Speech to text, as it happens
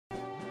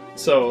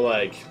So,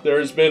 like,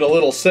 there's been a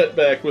little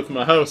setback with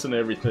my house and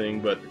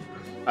everything, but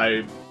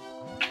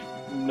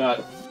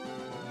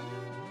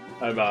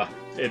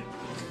it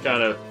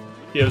kind of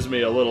gives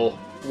me a little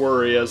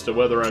worry as to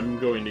whether I'm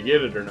going to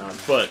get it or not.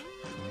 But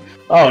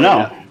oh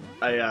no,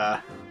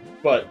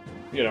 but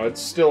you know,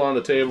 it's still on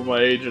the table. My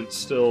agent's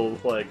still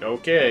like,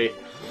 okay,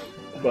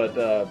 but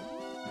the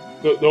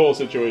whole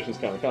situation's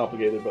kind of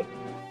complicated. But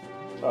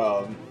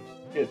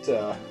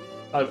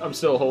I'm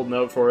still holding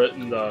out for it,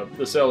 and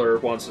the seller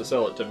wants to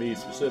sell it to me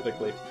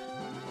specifically.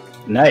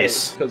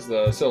 Nice, because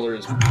the seller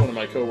is one of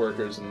my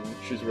coworkers, and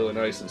she's really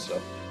nice and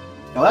stuff.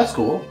 Oh, that's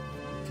cool.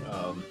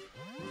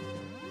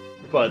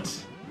 But,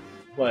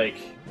 like,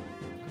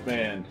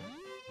 man,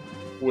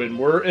 when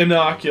we're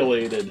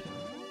inoculated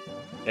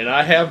and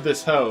I have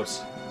this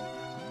house,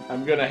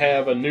 I'm gonna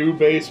have a new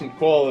basement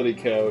quality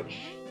couch,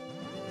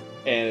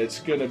 and it's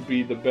gonna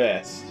be the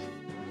best.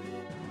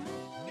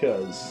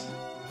 Because,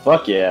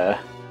 fuck yeah.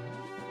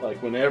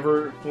 like, when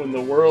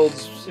the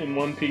world's in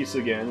one piece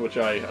again, which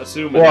I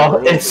assume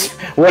it's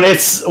when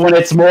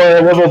it's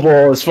more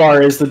livable as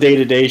far as the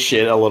day-to-day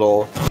shit, a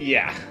little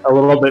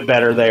bit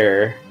better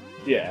there.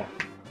 Yeah.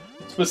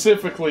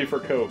 Specifically for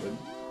COVID.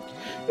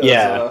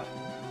 Yeah.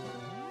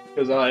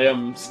 Because I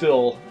am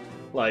still,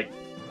 like,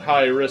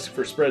 high risk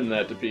for spreading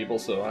that to people,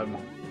 so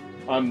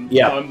I'm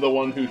the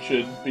one who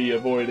should be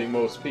avoiding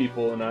most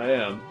people, and I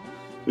am.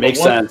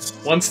 Makes sense.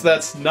 Once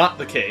that's not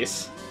the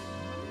case,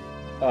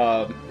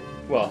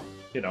 well,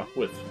 you know,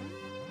 with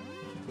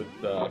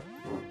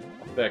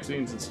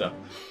vaccines and stuff,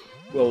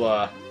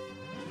 well,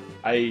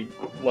 I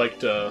like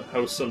to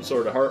host some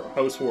sort of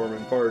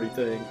housewarming party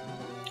thing.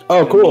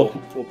 Oh, cool.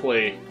 We'll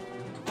play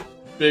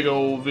big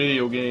old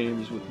video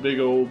games with big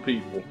old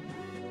people.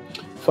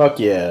 Fuck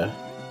yeah.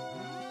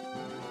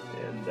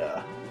 And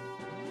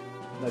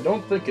I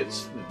don't think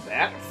it's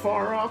that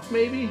far off,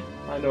 maybe.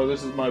 I know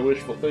this is my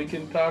wishful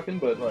thinking talking,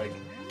 but, like...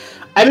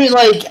 I mean,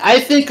 like, I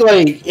think,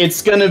 like,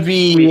 it's gonna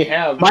be... We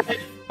have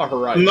a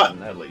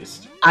horizon, at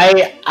least.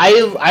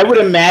 I would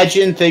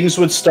imagine things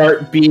would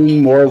start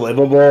being more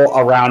livable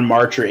around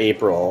March or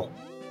April.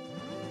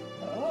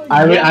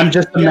 I'm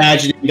just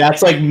imagining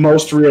that's, like,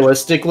 most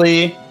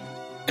realistically...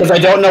 Because I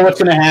don't know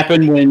what's going to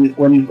happen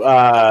when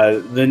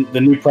the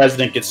new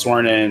president gets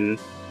sworn in.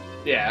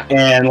 Yeah.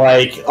 And,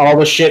 like, all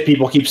the shit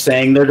people keep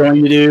saying they're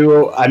going to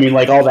do, I mean,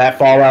 like, all that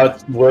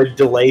fallout would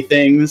delay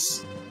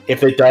things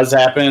if it does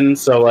happen.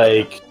 So,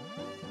 like,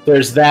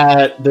 there's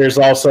that. There's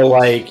also,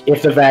 like,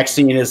 if the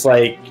vaccine is,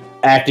 like,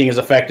 acting as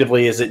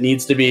effectively as it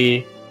needs to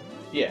be.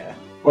 Yeah.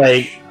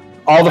 Like,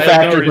 all the factors...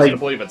 I have no reason like, to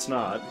believe it's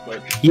not,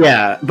 but...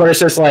 Yeah, but it's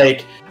just,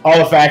 like... all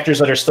the factors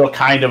that are still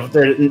kind of,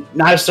 they're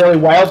not necessarily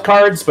wild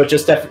cards, but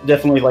just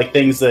definitely like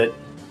things that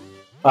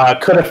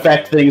could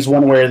affect things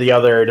one way or the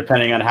other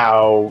depending on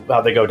how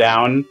they go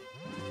down.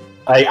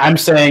 I'm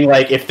saying,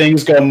 like, if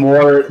things go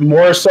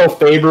more so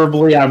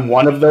favorably on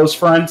one of those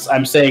fronts,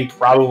 I'm saying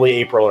probably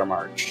April or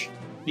March.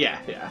 Yeah.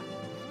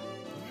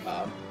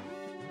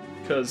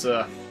 Because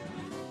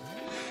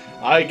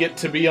I get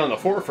to be on the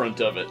forefront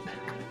of it.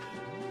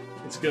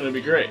 It's going to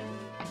be great.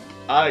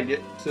 I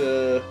get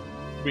to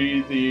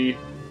be the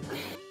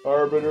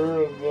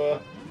arbiter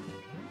of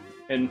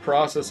and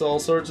process all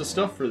sorts of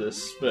stuff for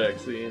this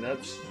vaccine.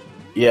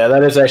 Yeah,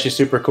 that is actually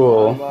super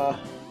cool.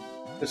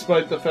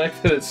 Despite the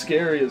fact that it's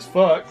scary as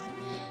fuck.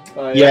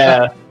 I'm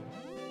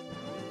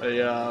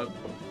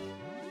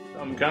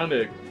kind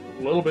of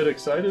a little bit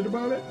excited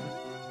about it.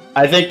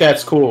 I think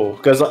that's cool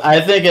because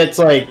I think it's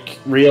like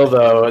real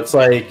though. It's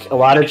like a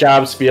lot of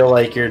jobs feel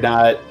like you're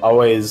not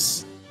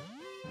always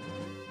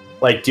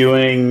like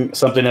doing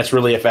something that's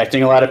really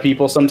affecting a lot of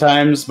people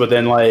sometimes, but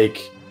then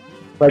like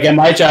at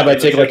my job, I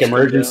take like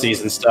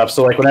emergencies and stuff.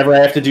 So like whenever I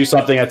have to do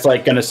something that's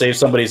like going to save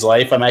somebody's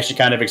life, I'm actually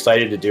kind of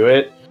excited to do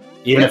it,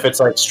 even if it's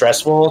like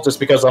stressful. Just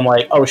because I'm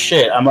like, oh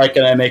shit, I'm like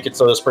going to make it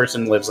so this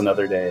person lives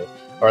another day,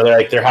 or they're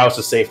like their house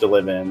is safe to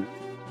live in.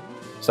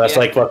 So that's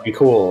like fucking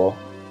cool.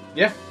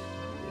 Yeah,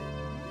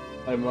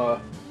 I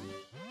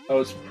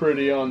was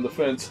pretty on the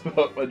fence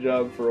about my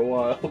job for a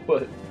while,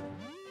 but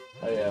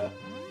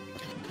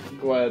I'm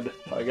glad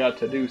I got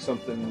to do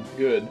something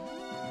good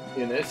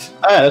in it.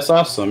 Ah, that's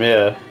awesome.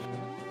 Yeah.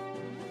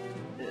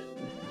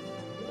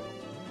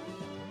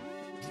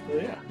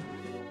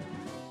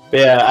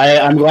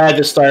 Yeah, I'm glad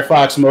that Star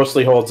Fox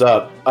mostly holds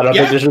up. I don't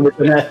think there's really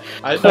been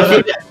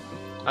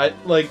I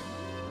like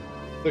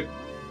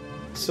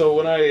so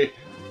when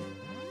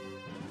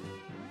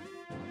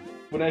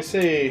I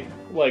say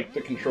like the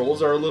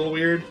controls are a little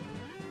weird,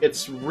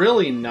 it's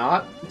really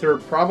not. They're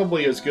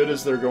probably as good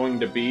as they're going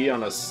to be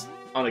on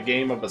a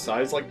game of a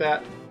size like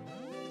that.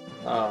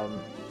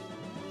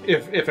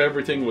 If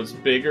everything was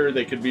bigger,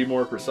 they could be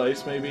more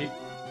precise, maybe.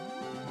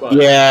 But,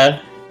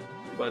 yeah.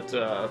 But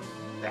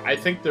I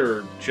think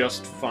they're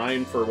just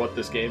fine for what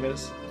this game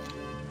is.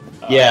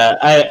 Yeah,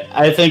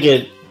 I think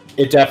it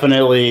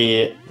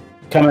definitely,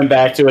 coming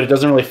back to it, it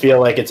doesn't really feel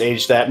like it's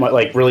aged that much,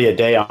 like really a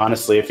day,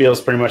 honestly. It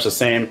feels pretty much the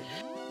same.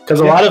 Because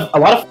a lot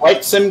of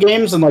flight sim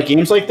games and like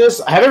games like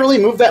this, I haven't really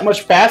moved that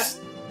much past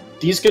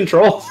these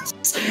controls.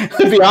 games.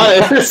 To be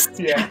honest,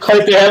 Yeah.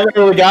 like they haven't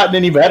really gotten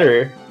any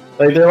better.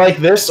 Like they're like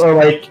this or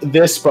like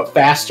this, but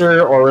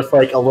faster or with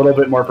like a little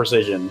bit more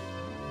precision.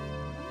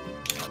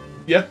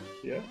 Yeah.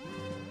 Yeah.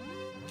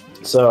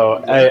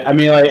 So I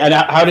mean, like, and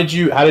how did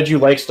you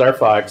like Star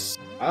Fox?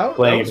 That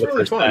was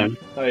really fun.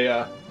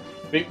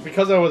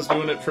 Because I was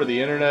doing it for the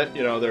internet,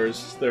 you know,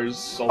 there's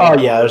a lot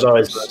there's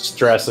always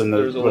stress and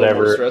there's a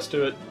whatever. little more stress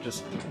to it.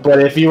 But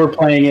if you were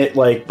playing it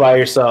like by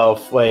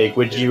yourself, like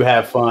would you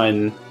have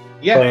fun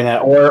playing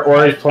that,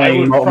 or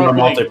playing more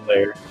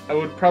multiplayer? I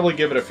would probably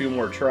give it a few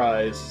more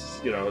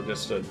tries, you know,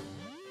 just to.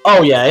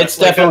 Oh yeah, it's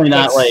definitely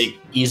not like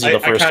easy the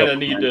first. I kind of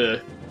need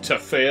to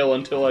fail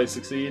until I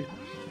succeed.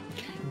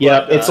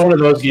 Yeah, it's one of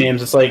those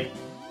games. It's like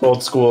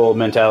old school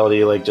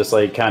mentality, like just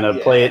like kind of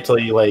play it till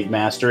you like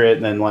master it,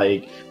 and then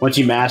like once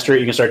you master it,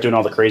 you can start doing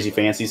all the crazy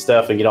fancy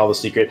stuff and get all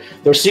the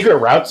there's secret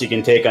routes you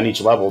can take on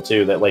each level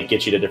too that like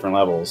get you to different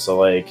levels. So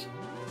like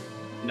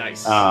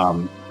nice.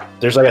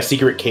 There's like a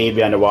secret cave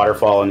behind a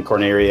waterfall in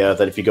Corneria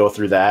that if you go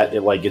through that,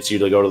 it like gets you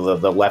to go to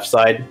the left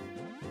side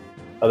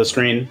of the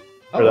screen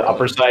or the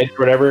upper side or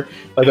whatever.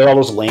 Like there are all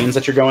those lanes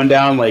that you're going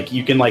down, like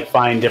you can like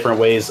find different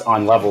ways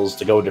on levels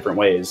to go different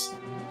ways.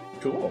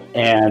 Cool.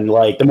 And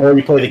like the more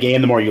you play the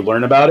game, the more you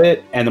learn about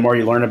it, and the more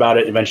you learn about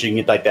it, eventually you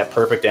can get like that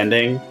perfect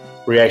ending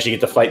where you actually get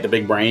to fight the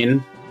big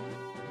brain.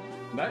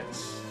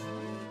 Nice.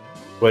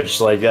 Which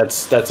like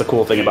that's a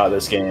cool thing about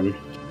this game.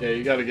 Yeah,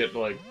 you got to get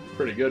like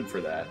pretty good for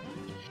that.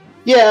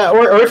 Yeah,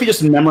 or if you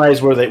just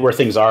memorize where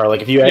things are,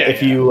 like if you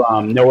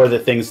know where the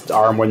things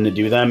are and when to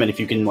do them, and if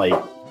you can like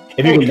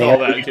if you can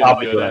nail it, you can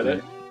probably do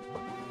it.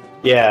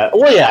 Yeah,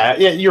 well, yeah,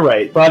 you're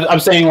right. But I'm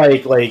saying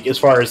like as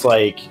far as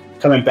like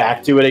coming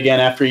back to it again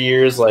after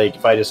years, like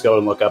if I just go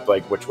and look up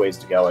like which ways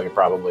to go, I could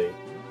probably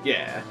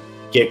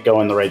get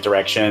going the right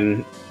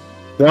direction.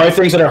 The only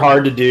things that are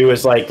hard to do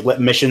is like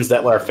missions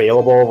that are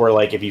failable, where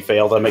like if you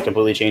fail them, it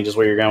completely changes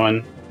where you're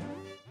going.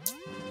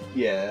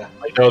 Yeah,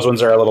 like those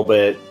ones are a little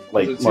bit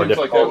like more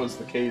difficult. Like that was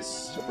the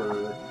case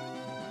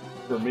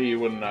for me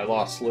when I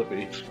lost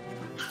Slippy.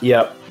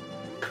 Yep,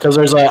 because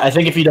there's I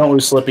think if you don't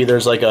lose Slippy,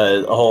 there's like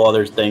a whole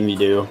other thing you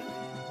do.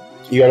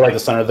 You go to like the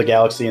center of the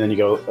galaxy, and then you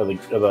go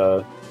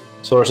the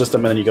solar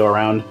system, and then you go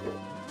around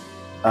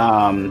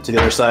to the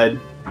other side.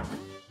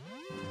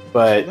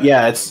 But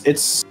yeah,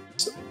 it's.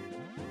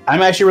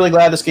 I'm actually really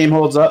glad this game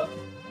holds up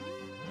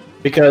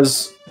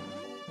because,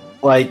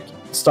 like,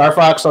 Star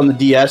Fox on the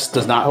DS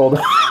does not hold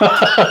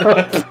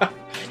up.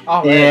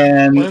 Oh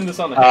man, playing this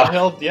on the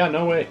handheld? Yeah,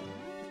 no way.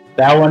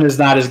 That one is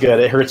not as good.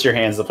 It hurts your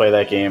hands to play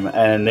that game,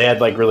 and they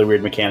had like really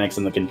weird mechanics,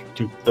 and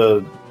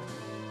the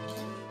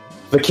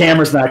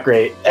camera's not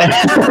great.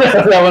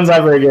 That one's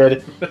not very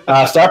good.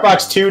 Star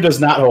Fox 2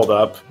 does not hold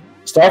up.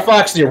 Star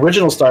Fox, the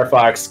original Star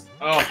Fox,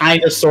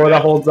 kind of sort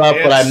of holds up,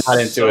 but I'm not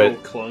into it.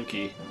 It's so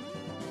clunky.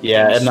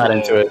 Yeah, I'm not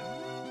into it.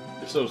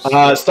 It's so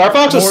slow. Star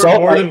Fox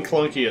Assault. More than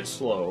clunky, it's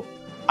slow.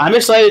 I'm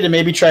excited to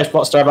maybe try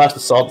Star Fox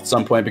Assault at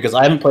some point because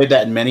I haven't played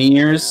that in many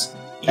years.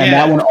 Yeah. And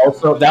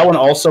that one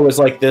also is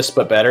like this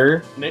but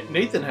better.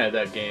 Nathan had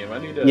that game. I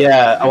need to.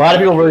 Yeah, a lot of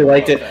people really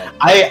liked it.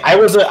 I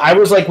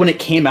was like when it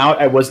came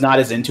out, I was not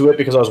as into it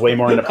because I was way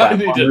more into platformers. I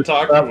need to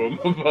talk to him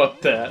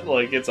about that.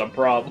 Like it's a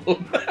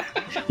problem.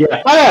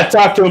 Yeah, I gotta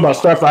talk to him about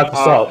Star Fox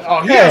Assault.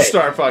 He has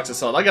Star Fox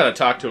Assault. I gotta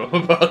talk to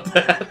him about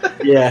that.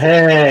 Yeah,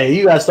 hey,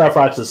 you got Star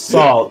Fox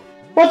Assault.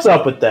 What's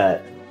up with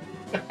that?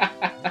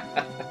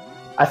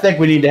 I think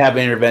we need to have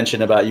an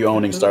intervention about you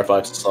owning Star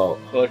Fox Assault.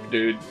 Look,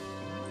 dude.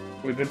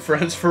 We've been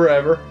friends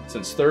forever,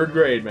 since 3rd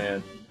grade,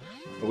 man.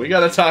 But we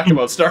gotta talk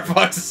about Star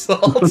Fox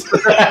Assault.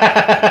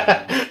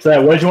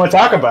 So, what did you want to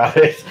talk about?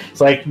 It's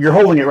like, you're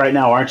holding it right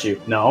now, aren't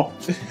you? No.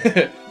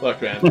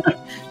 Look, man,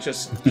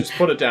 just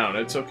put it down.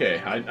 It's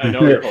okay. I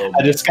know you're holding it.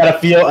 I just gotta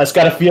feel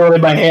it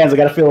in my hands. I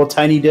gotta feel a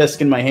tiny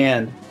disc in my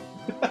hand.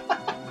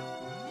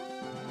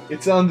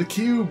 It's on the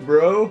cube,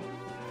 bro.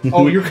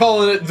 Oh, you're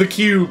calling it the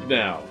cube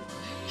now.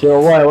 So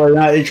what? We're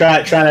not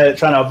trying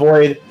to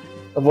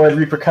avoid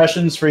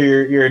repercussions for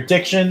your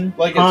addiction.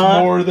 Like it's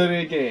more than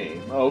a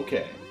game.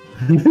 Okay.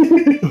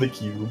 The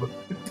cube.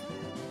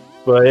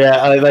 But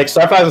yeah, like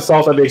Star Fox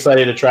Assault, I'd be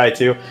excited to try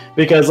too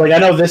because like I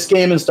know this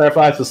game and Star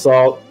Fox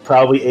Assault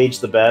probably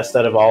aged the best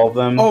out of all of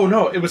them. Oh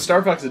no, it was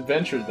Star Fox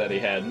Adventure that he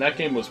had, and that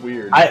game was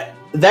weird.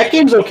 That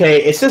game's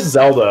okay. It's just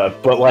Zelda,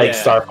 but like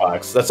Star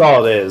Fox. That's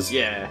all it is.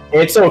 Yeah.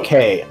 It's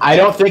okay. I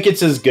don't think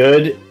it's as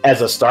good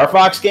as a Star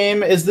Fox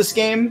game as this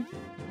game,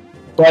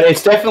 but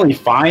it's definitely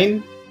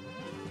fine.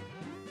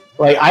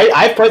 Like,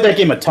 I've played that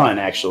game a ton,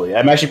 actually.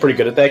 I'm actually pretty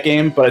good at that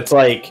game, but it's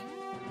like,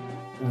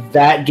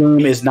 that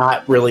game is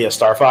not really a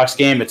Star Fox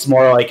game. It's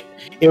more like,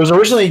 it was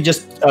originally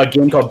just a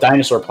game called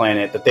Dinosaur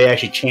Planet that they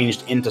actually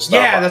changed into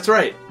Star Fox. Yeah, that's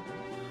right.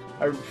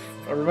 I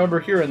remember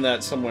hearing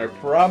that somewhere,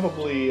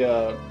 probably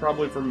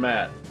from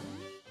Matt.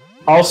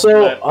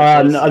 Also,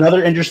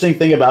 another interesting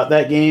thing about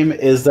that game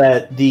is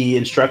that the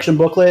instruction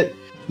booklet,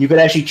 you could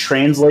actually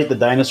translate the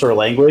dinosaur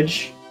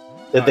language.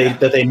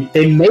 They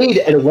made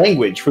a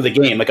language for the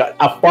game, like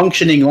a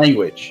functioning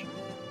language.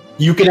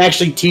 You can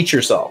actually teach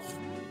yourself.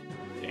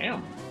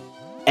 Damn.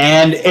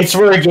 And it's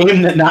for a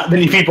game that not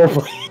many people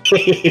play.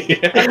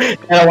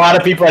 And a lot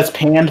of people has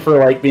panned for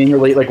like being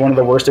really like one of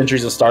the worst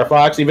entries of Star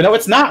Fox, even though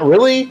it's not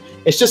really.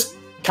 It's just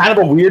kind of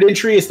a weird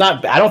entry. It's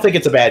not. I don't think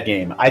it's a bad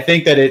game. I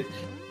think that it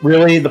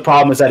really the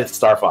problem is that it's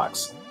Star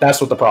Fox. That's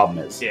what the problem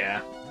is.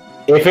 Yeah.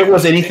 If it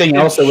was anything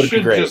else, it would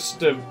be great. It should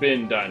just have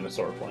been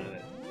Dinosaur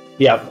Planet.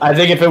 Yeah, I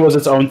think if it was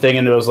its own thing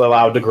and it was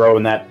allowed to grow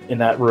in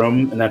that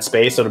room, in that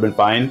space, it would have been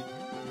fine.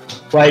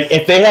 Like,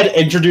 if they had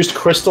introduced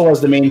Crystal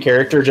as the main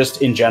character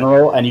just in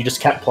general, and you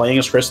just kept playing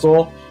as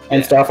Crystal,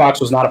 and Star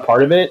Fox was not a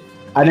part of it,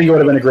 I think it would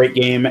have been a great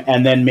game,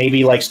 and then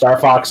maybe, like, Star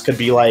Fox could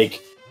be,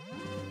 like,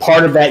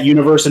 part of that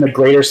universe in a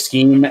greater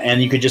scheme,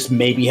 and you could just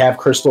maybe have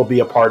Crystal be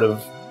a part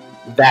of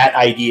that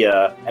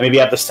idea, and maybe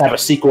have a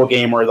sequel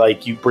game where,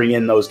 like, you bring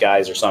in those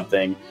guys or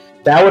something.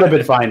 That would have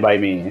been fine by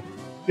me.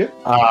 Yeah.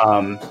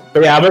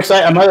 But yeah, I'm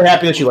excited. I'm really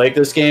happy that you like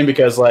this game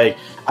because, like,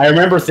 I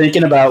remember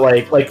thinking about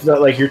like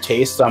your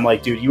tastes. I'm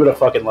like, dude, you would have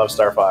fucking loved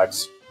Star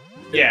Fox.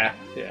 Yeah,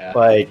 yeah.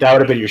 Like that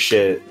would have been your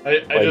shit. I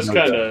just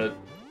kind of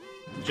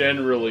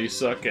generally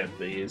suck at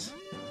these.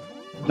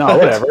 No,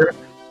 whatever.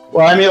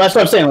 Well, I mean, that's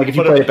what I'm saying. Like, if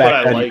you played it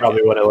back then, like you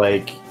probably would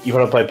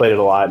have played it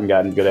a lot and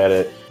gotten good at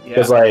it.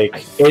 Because Yeah,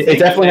 like it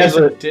definitely has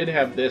a. Did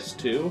have this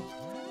too,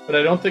 but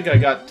I don't think I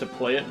got to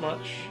play it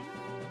much.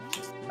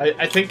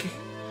 I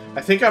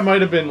think I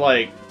might have been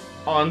like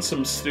on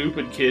some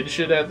stupid kid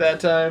shit at that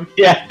time.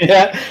 Yeah,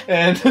 yeah.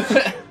 And,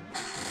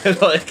 and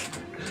like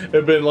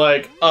have been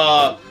like,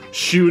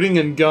 shooting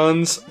and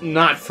guns,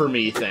 not for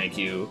me, thank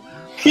you.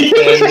 And,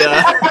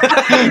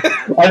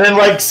 and then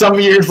like some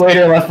years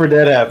later, Left 4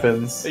 Dead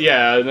happens.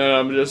 Yeah, and then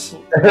I'm just.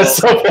 That's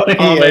so funny.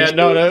 Oh man,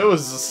 no, it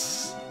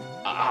was.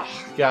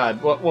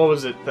 God, what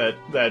was it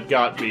that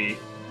got me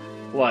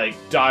like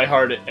die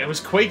hard? It was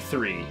Quake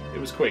 3. It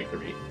was Quake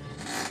 3.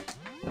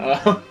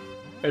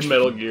 And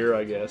Metal Gear,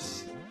 I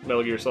guess.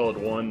 Metal Gear Solid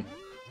 1.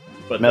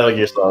 But Metal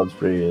Gear Solid's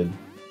pretty good.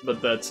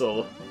 But that's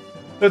a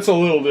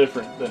little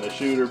different than a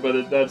shooter,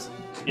 but that's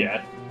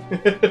yeah.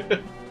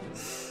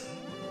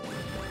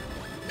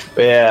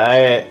 But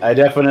yeah, I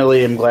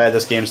definitely am glad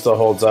this game still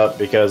holds up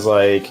because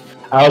like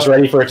I was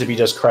ready for it to be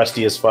just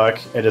crusty as fuck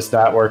and just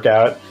not work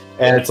out.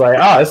 And it's like,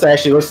 oh, this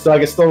actually looks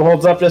like it still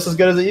holds up just as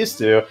good as it used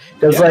to.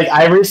 Because like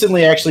I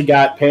recently actually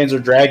got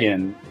Panzer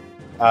Dragoon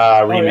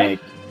remake.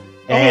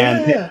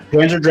 And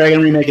Panzer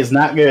Dragoon remake is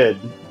not good.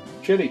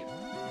 Shitty.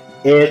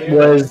 It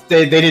was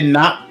they did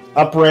not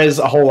up-res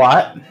a whole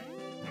lot.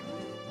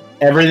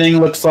 Everything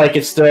looks like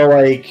it's still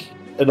like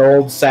an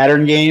old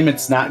Saturn game.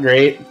 It's not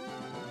great.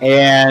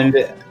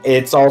 And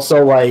it's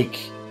also like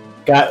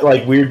got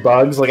like weird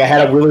bugs. Like I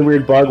had a really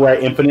weird bug where I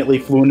infinitely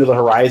flew into the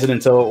horizon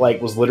until it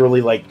like was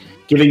literally like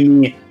giving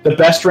me the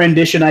best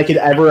rendition I could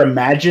ever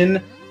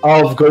imagine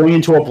of going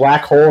into a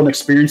black hole and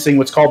experiencing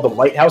what's called the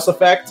lighthouse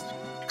effect.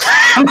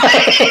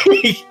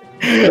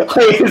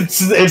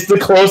 It's the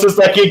closest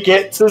I could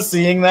get to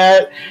seeing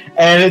that,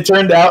 and it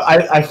turned out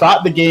I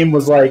thought the game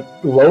was like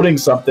loading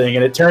something,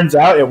 and it turns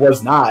out it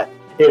was not.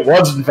 It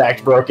was in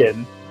fact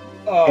broken.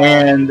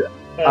 And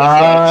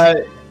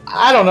I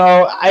don't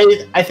know.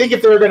 I think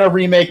if they were gonna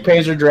remake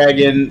Panzer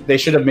Dragoon, they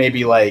should have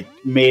maybe like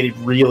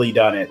really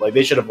done it. Like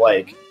they should have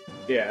like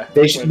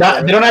they should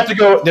not. They don't have to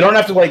go. They don't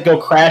have to like go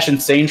Crash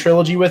Insane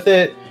trilogy with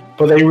it,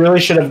 but they really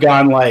should have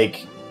gone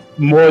like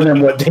more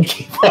than what they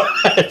gave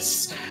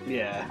us.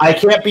 Yeah. I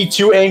can't be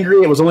too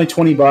angry. It was only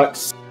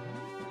 $20.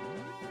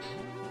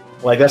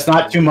 Like that's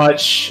not too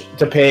much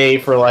to pay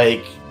for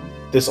like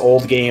this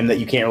old game that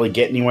you can't really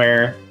get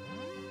anywhere.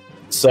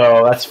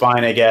 So that's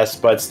fine, I guess.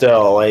 But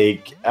still,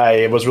 like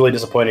I was really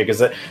disappointed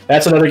because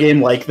that's another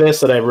game like this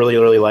that I really,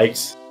 really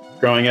liked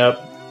growing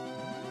up,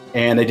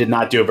 and they did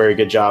not do a very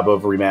good job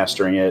of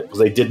remastering it because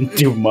they didn't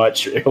do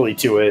much really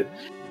to it.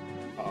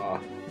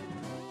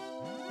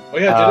 Oh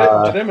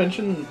yeah, did I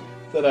mention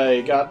that I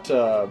got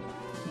the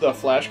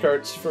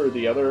flashcards for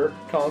the other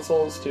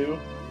consoles too?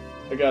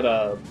 I got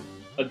a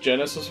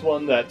Genesis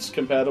one that's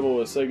compatible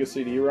with Sega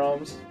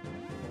CD-ROMs.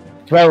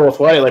 Compatible with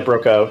what? It like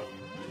broke out.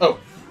 Oh,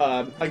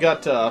 I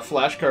got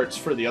flashcards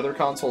for the other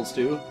consoles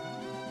too.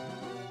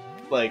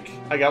 Like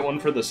I got one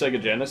for the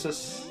Sega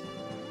Genesis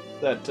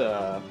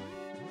that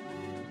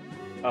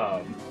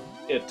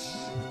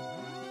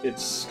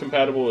it's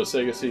compatible with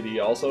Sega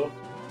CD also.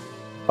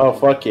 Oh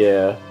fuck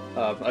yeah.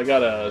 I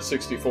got a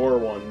 64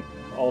 one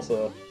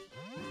also.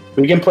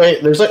 We can play.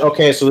 There's like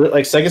so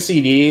like Sega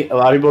CD. A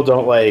lot of people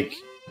don't like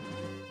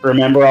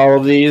remember all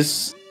of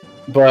these,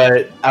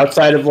 but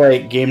outside of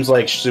like games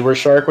like Sewer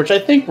Shark, which I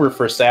think were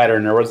for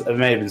Saturn, it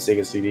may have been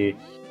Sega CD.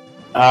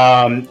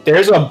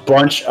 There's a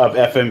bunch of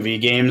FMV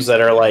games that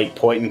are like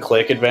point and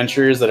click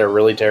adventures that are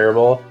really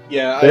terrible.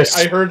 Yeah,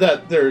 I heard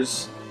that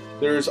there's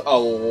a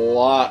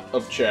lot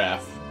of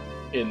chaff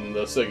in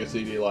the Sega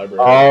CD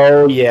library.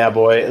 Oh yeah,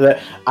 boy!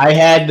 I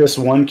had this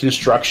one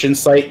construction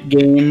site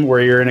game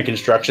where you're in a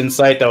construction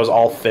site that was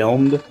all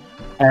filmed,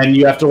 and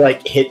you have to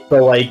like hit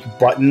the like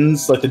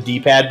buttons, like the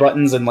D-pad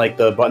buttons and like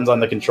the buttons on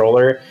the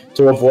controller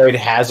to avoid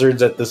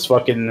hazards at this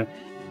fucking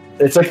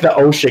It's like the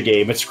OSHA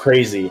game. It's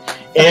crazy.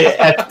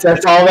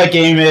 That's all that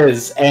game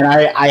is. And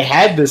I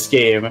had this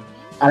game, and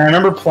I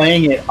remember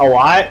playing it a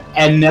lot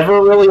and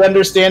never really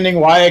understanding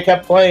why I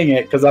kept playing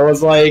it, because I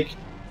was like,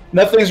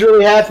 nothing's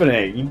really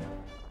happening.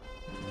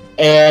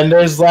 And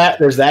there's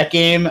that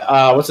game.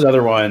 What's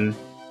another one?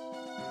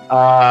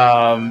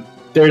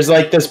 There's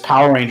like this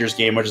Power Rangers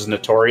game, which is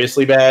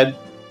notoriously bad.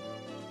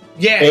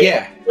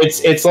 Yeah.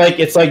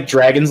 It's like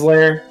Dragon's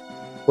Lair,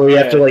 where you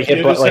have to like hit,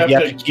 you have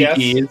to keep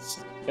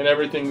keys. And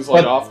everything's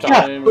like off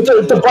time. But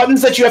the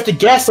buttons that you have to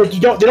guess, like they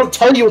don't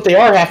tell you what they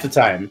are half the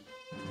time.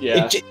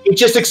 Yeah. It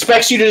just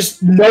expects you to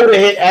just know to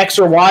hit X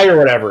or Y or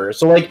whatever.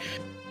 So like,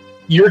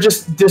 you're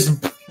just this.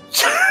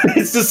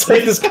 It's just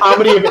like this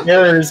comedy of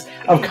errors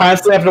of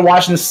constantly having to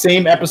watch the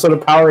same episode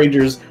of Power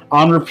Rangers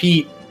on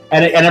repeat,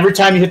 and every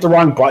time you hit the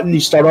wrong button, you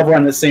start over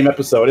on the same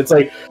episode. It's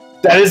like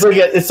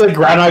it's like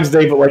Groundhog's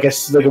Day, but like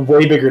a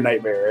way bigger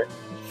nightmare.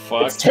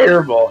 Fuck. It's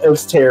terrible. It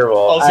was terrible.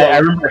 Also, I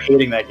remember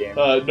hating that game.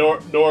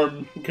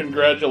 Norm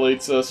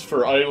congratulates us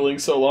for idling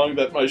so long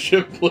that my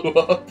ship blew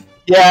up.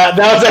 Yeah,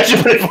 that was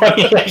actually pretty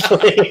funny,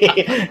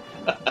 actually.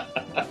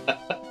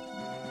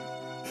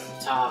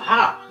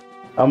 Taha.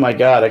 Oh my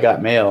god, I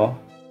got mail.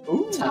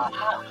 Ooh.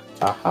 Taha.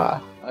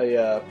 Aha.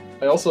 I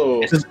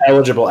also... This is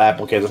eligible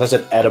applicants. I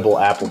said edible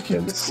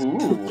applicants.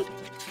 Ooh.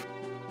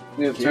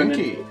 We have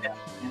Kinky.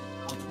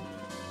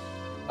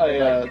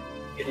 I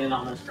get in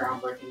on this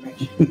groundbreaking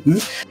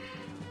mission.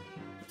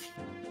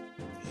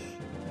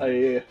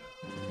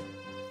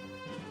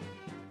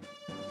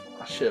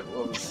 Shit,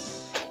 what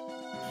was...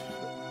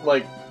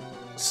 Like,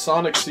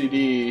 Sonic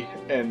CD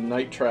and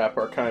Night Trap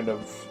are kind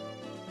of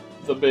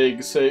the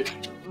big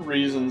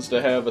reasons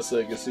to have a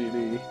Sega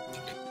CD.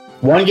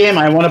 One game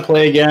I want to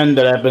play again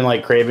that I've been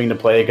like craving to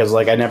play because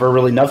like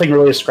nothing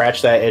really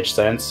scratched that itch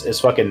since is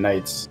fucking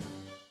Knights.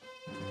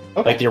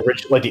 Okay.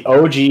 Like the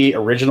OG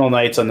original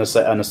Knights on the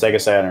Sega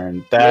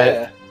Saturn.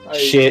 That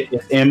shit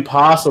is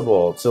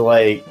impossible to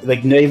like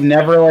they've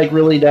never like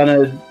really done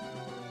it.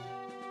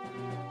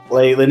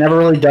 Like they never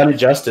really done it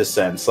justice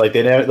since. Like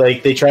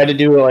they tried to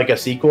do like a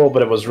sequel,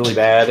 but it was really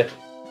bad.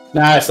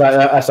 Nah,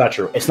 that's not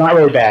true. It's not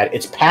really bad.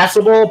 It's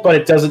passable, but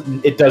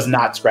it does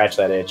not scratch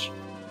that itch.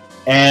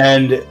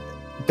 And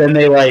then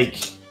they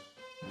like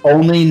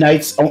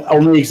Knights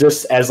only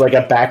exists as like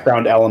a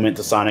background element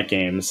to Sonic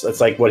games. That's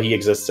like what he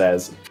exists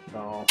as.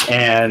 Oh.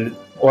 And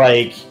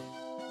like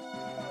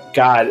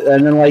God,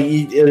 and then like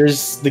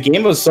the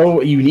game was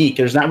so unique.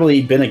 There's not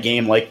really been a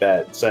game like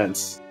that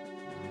since.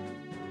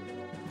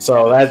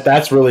 So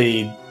that's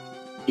really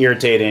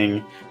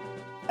irritating.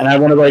 And I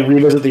want to like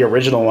revisit the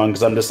original one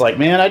because I'm just like,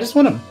 man, I just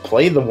want to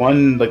play the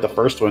one like the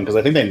first one because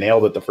I think they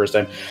nailed it the first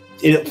time.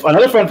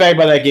 Another fun fact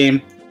about that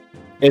game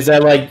is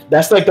that like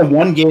that's like the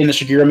one game that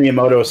Shigeru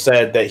Miyamoto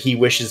said that he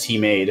wishes he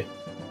made.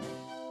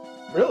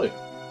 Really?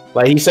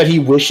 Like he said he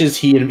wishes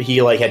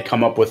he like had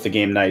come up with the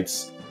game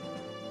Knights.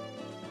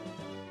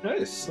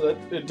 Nice.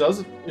 It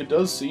does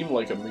seem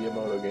like a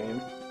Miyamoto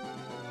game.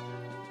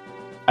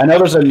 I know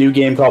there's a new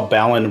game called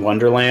Balan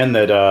Wonderland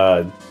that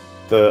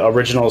the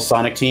original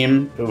Sonic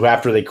team, who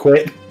after they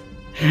quit,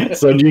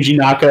 so Yuji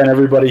Naka and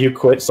everybody who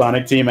quit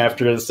Sonic Team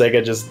after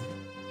Sega just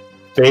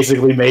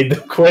basically made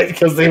them quit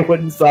because they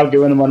wouldn't stop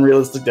giving them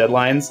unrealistic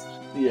deadlines.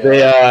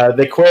 Yeah.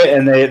 They quit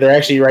and they're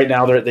actually right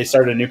now they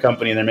started a new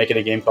company and they're making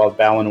a game called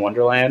Balan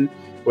Wonderland,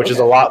 which is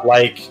a lot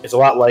like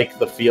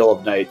the feel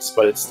of Knights,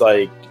 but it's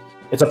like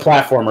it's a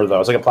platformer though.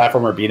 It's like a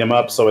platformer beat 'em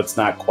up, so it's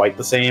not quite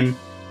the same,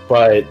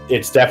 but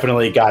it's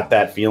definitely got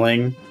that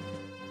feeling.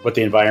 With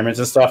the environments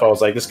and stuff, I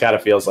was like, this kind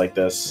of feels like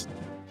this.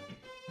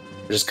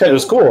 It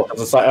was cool.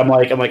 It's like, I'm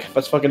like,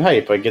 that's fucking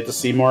hype. I get to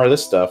see more of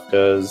this stuff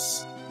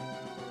because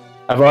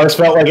I've always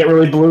felt like it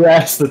really blew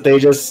ass that they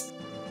just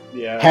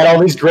had all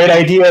these great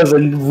ideas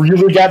and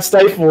really got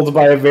stifled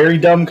by a very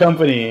dumb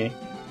company.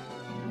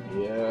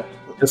 Yeah.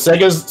 The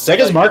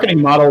Sega's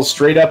marketing model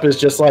straight up is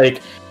just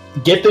like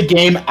get the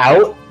game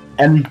out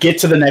and get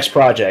to the next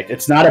project.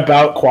 It's not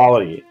about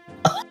quality.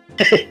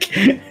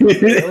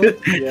 Really?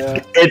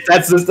 Yeah.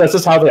 That's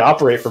just how they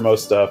operate for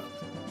most stuff.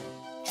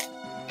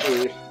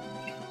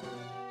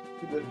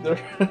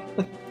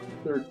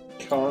 They're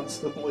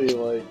constantly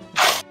like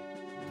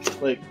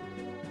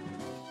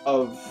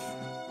of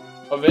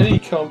any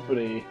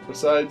company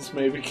besides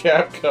maybe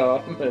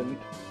Capcom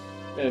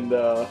and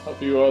a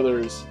few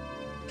others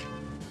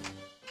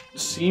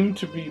seem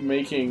to be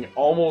making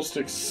almost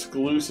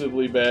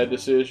exclusively bad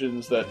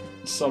decisions that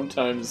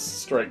sometimes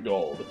strike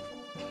gold.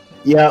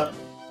 Yep.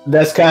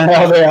 That's kind of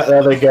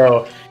how they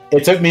go.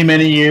 It took me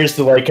many years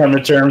to like come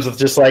to terms with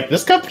just like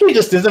this company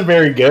just isn't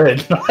very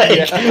good.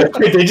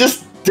 They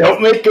just don't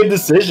make good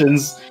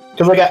decisions.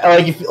 Because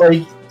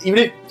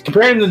even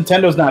comparing to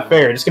Nintendo's not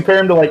fair. Just compare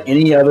them to like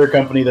any other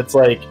company that's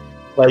like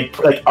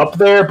up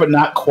there, but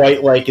not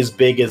quite like as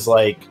big as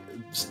like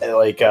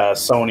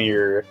Sony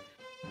or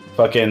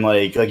fucking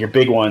like your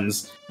big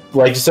ones.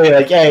 Like to say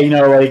like, yeah, you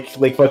know,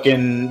 like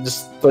fucking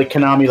just like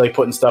Konami like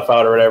putting stuff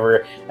out or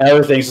whatever and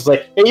other things. It's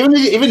like hey, even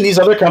these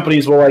other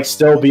companies will like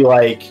still be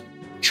like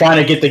trying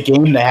to get the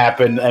game to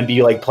happen and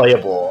be like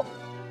playable.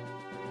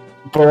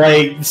 But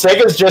like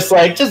Sega's just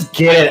like, just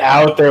get it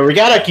out there. We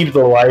gotta keep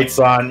the lights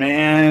on,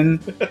 man.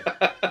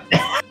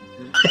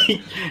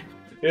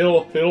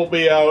 It'll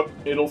be out.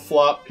 It'll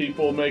flop.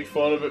 People make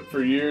fun of it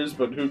for years,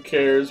 but who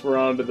cares? We're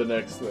on to the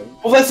next thing.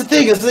 Well, that's the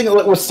thing. That's the thing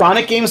with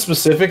Sonic games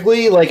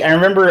specifically. Like, I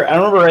remember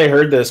I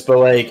heard this, but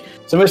like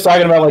somebody was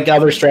talking about like how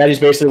their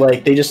strategies basically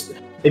like they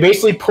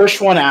basically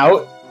push one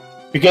out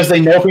because they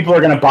know people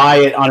are gonna buy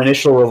it on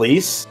initial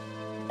release,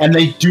 and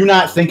they do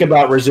not think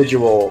about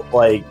residual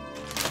like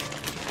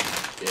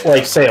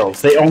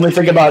sales. They only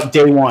think about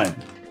day one.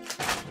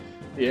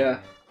 Yeah,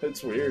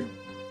 that's weird.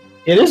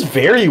 It is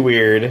very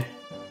weird.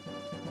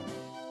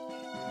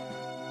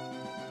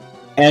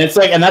 And it's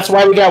like, and that's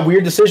why we got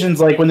weird decisions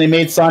like when they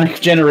made Sonic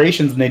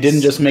Generations and they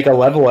didn't just make a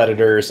level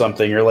editor or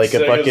something, or like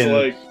Sega's a fucking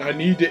like, I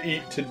need to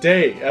eat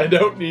today. I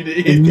don't need to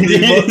eat 3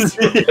 months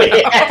from now.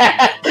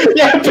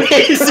 Yeah,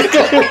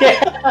 basically.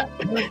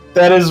 Yeah.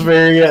 That is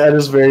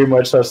very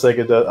much how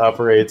Sega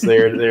operates.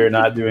 They're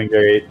not doing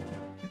great.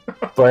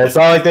 But it's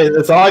not like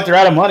they're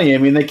out of money. I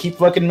mean, they keep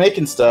fucking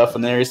making stuff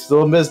and they're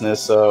still in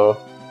business, so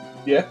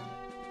yeah.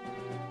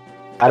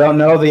 I don't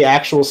know the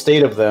actual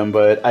state of them,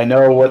 but I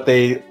know what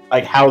they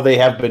like, how they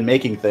have been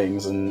making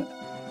things, and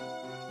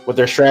what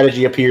their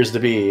strategy appears to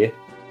be.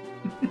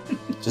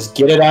 Just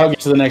get it out, get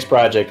to the next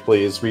project,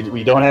 please.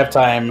 We don't have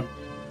time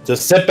to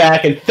sit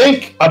back and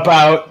think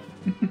about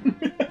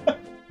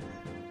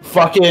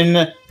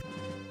fucking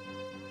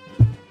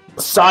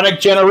Sonic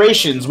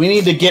Generations. We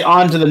need to get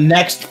on to the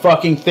next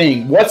fucking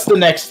thing. What's the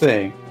next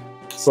thing?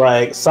 It's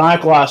like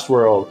Sonic Lost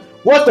World.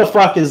 What the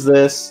fuck is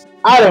this?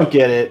 I don't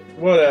get it.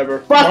 Whatever.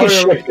 Fucking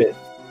ship it.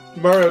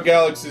 Mario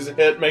Galaxy's a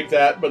hit. Make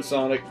that, but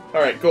Sonic.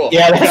 All right, cool.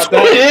 Yeah, that's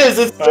what it is.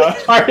 It's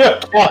Mario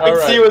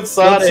Galaxy with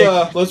Sonic.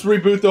 Let's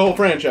reboot the whole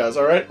franchise.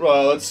 All right.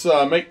 Well, let's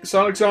make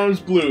Sonic Sounds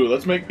blue.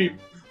 Let's make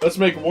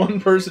one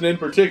person in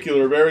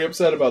particular very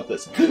upset about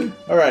this.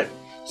 All right.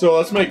 So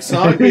let's make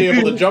Sonic be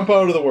able to jump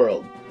out of the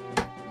world.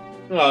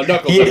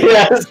 Knuckles.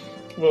 Yes.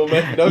 We'll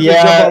make Knuckles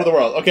jump out of the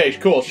world. Okay,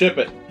 cool. Ship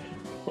it.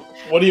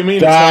 What do you mean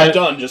it's not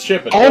done? Just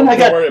ship it. Oh my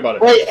god! Don't worry about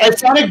it. Wait, and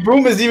Sonic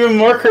Boom is even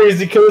more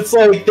crazy because it's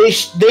like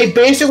they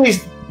basically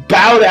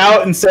bowed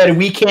out and said,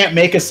 "We can't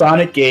make a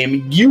Sonic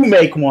game. You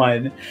make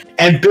one."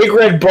 And Big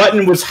Red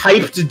Button was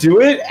hyped to do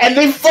it, and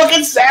they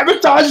fucking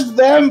sabotaged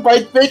them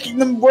by making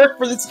them work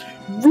for this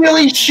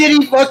really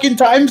shitty fucking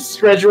time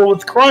schedule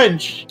with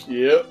Crunch.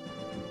 Yep.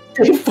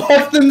 They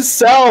fucked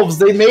themselves.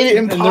 They made it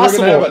impossible. And they were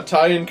gonna have a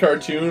tie-in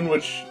cartoon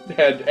which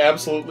had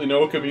absolutely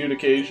no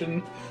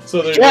communication,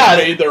 so they just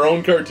made their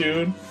own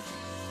cartoon.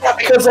 Yeah,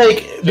 because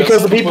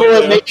the people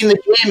making the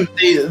game,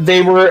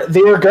 they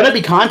were gonna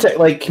be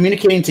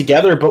communicating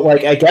together, but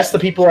like I guess the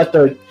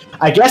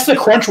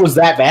crunch was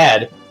that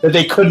bad that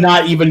they could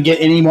not even get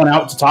anyone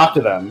out to talk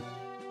to them.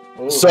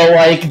 Oh. So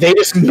like they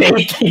just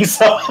made things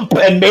up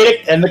and made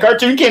it, and the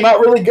cartoon came out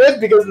really good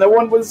because no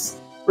one was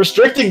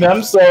restricting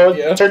them, so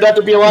it turned out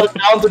to be a lot of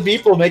talented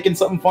people making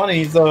something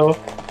funny, so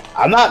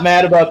I'm not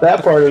mad about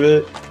that part of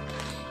it.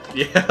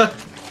 Yeah.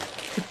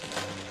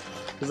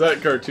 Because that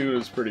cartoon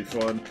is pretty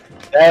fun.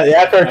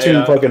 That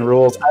cartoon fucking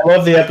rules. I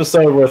love the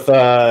episode with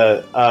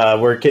where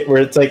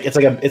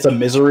it's a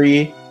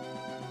misery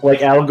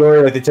like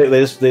allegory, like they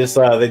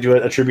do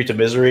a tribute to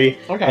Misery,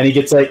 and he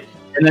gets and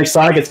then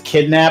Sonic gets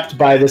kidnapped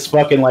by this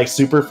fucking like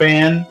super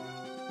fan.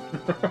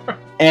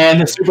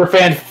 And the super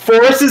fan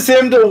forces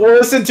him to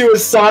listen to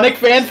his Sonic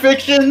fan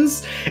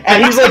fictions,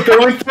 and he's like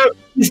going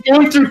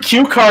through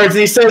cue cards, and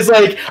he says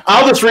like,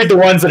 "I'll just read the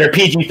ones that are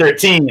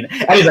PG-13,"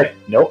 and he's like,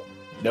 "Nope."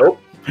 He's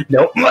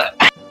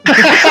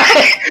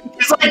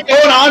like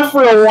going on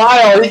for a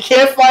while. He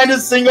can't find a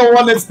single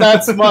one that's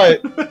not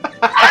smut.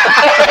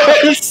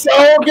 It's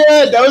so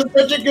good. That was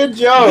such a good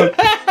joke.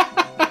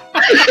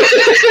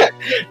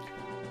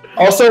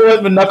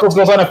 Also, when Knuckles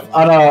goes on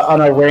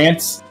a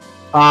rant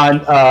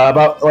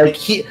about like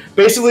he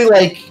basically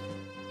like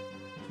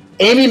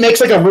Amy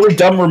makes like a really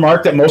dumb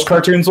remark that most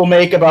cartoons will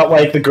make about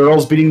like the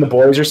girls beating the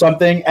boys or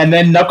something, and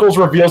then Knuckles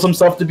reveals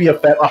himself to be a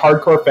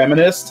hardcore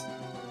feminist.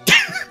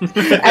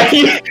 and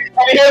he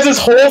has this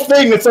whole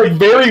thing that's like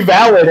very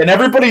valid, and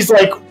everybody's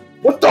like,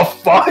 "What the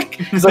fuck?"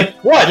 He's like,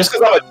 "What? Just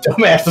because I'm a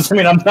dumbass doesn't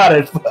mean I'm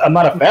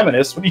not a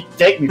feminist. What do you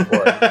take me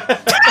for?"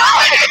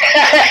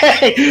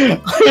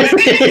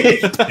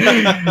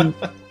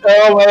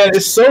 Oh man,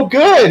 it's so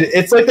good.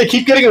 It's like they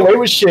keep getting away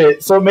with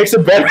shit, so it makes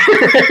it better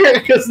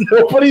because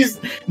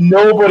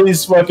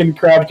nobody's fucking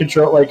crowd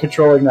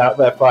controlling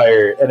that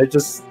fire, and it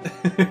just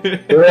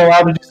they're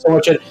allowed to do so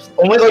much.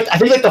 Only I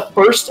think the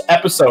first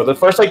episode, the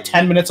first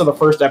 10 minutes of the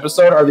first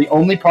episode are the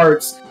only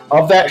parts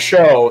of that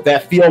show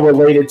that feel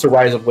related to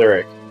Rise of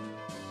Lyric.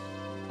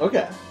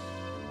 Okay.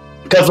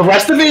 Because the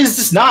rest of it is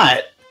just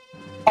not.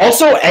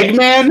 Also,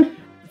 Eggman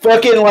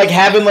fucking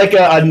having a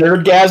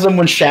nerdgasm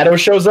when Shadow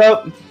shows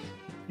up.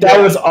 That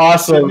was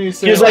awesome. He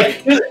was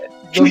like the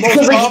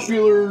most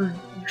popular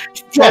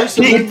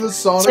person in the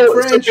Sonic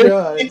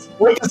franchise.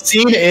 What the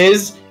scene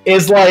is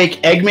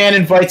like Eggman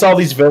invites all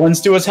these villains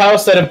to his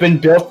house that have been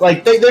built.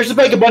 Like there's a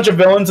bunch of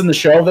villains in the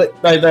show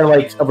that they're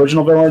like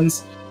original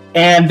villains,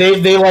 and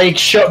they like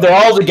show they're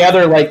all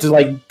together like to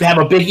like have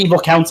a big evil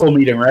council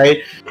meeting,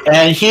 right?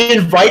 And he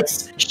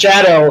invites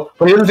Shadow,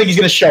 but he doesn't think he's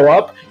gonna show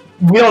up.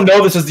 We don't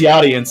know this is the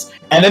audience,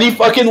 and then he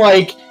fucking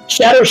like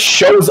Shadow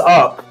shows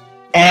up,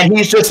 and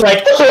he's just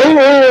like,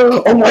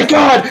 oh my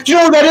god, do you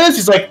know what that is?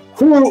 He's like,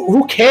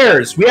 who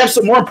cares? We have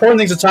some more important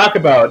things to talk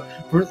about.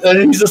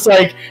 And he's just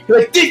like,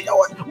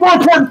 more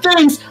important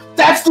things.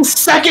 That's the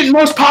second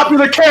most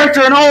popular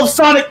character in all of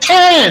Sonic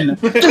Canon.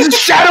 This is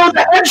Shadow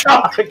the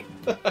Hedgehog.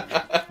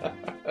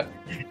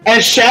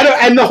 And Shadow,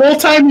 and the whole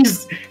time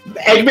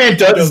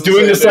Eggman is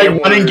doing this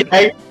like running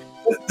gag.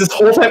 This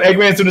whole time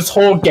Eggman's doing this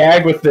whole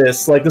gag with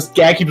this, like this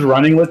gag keeps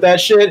running with that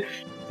shit.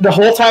 The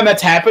whole time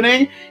that's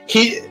happening,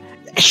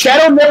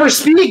 Shadow never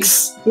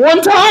speaks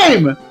one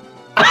time.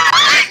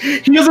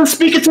 He doesn't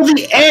speak until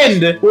the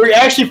end, where he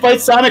actually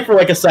fights Sonic for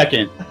like a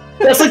second.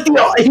 That's like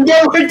he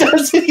never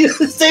does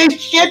the same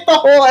shit the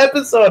whole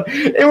episode.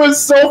 It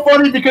was so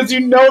funny because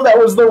that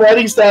was the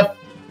writing staff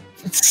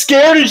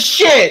scared as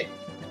shit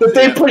that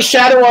they put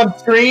Shadow on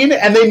screen,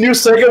 and they knew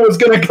Sega was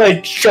gonna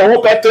like show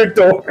up at their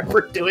door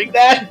for doing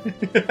that,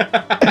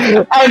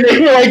 and they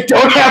were like,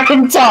 "Don't have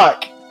him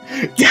talk."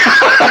 You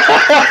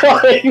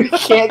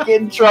can't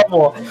get in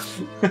trouble.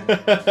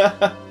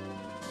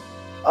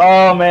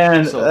 Oh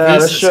man, so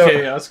this is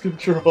Chaos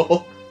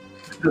Control.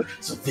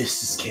 So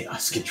this is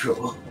Chaos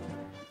Control.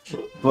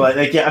 But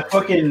like, yeah,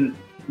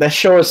 that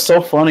show is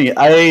so funny.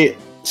 I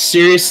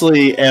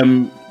seriously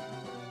I'm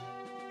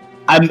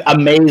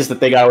amazed that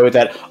they got away with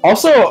that.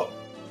 Also,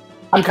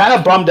 I'm kind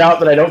of bummed out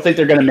that I don't think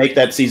they're gonna make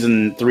that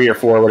season 3 or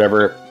 4 or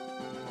whatever,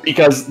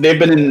 because they've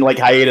been in like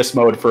hiatus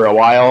mode for a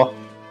while,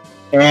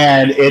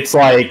 and it's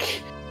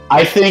like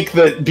I think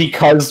that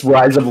because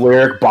Rise of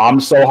Lyric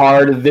bombed so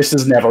hard, this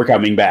is never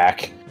coming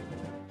back.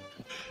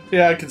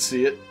 Yeah, I can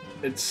see it.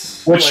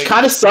 It's which like,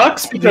 kind of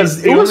sucks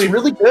because it was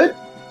really good.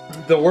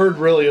 The word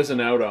really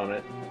isn't out on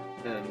it,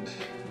 and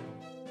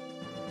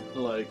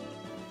like,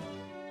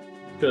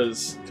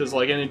 because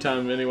like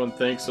anytime anyone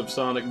thinks of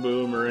Sonic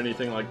Boom or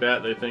anything like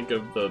that, they think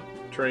of the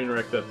train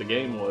wreck that the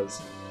game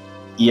was.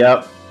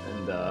 Yep.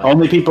 And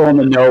only people in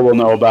the know will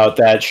know about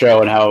that show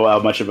and how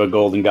much of a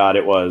golden god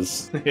it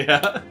was.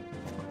 Yeah.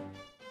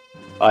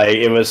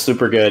 It was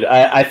super good.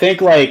 I think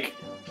like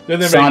then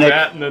they Sonic... make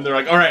that, and then they're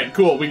like, "All right,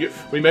 cool. We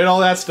made all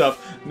that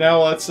stuff.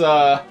 Now let's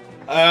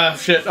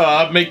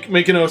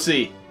make an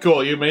OC.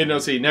 Cool, you made an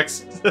OC.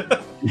 Next."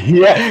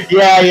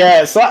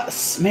 yeah. So,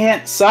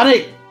 man,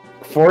 Sonic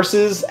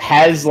Forces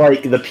has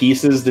like the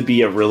pieces to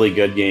be a really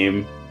good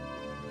game.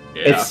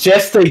 Yeah. It's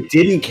just they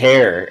didn't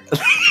care.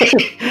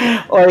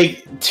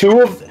 Like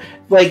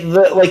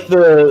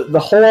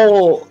the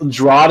whole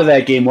draw to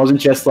that game wasn't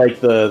just like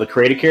the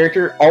creative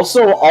character.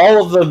 Also,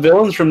 all of the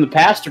villains from the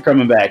past are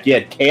coming back. You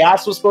had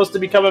Chaos was supposed to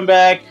be coming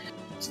back,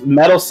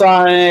 Metal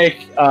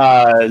Sonic,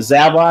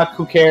 Zavok,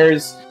 who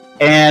cares,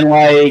 and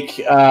like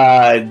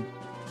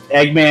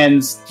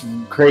Eggman's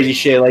crazy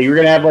shit. Like you're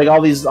gonna have like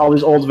all these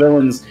old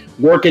villains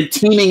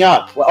teaming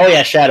up. Oh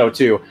yeah, Shadow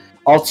too,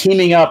 all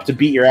teaming up to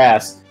beat your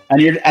ass.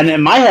 And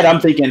in my head,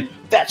 I'm thinking,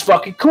 that's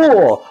fucking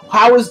cool.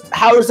 How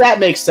does that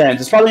make sense?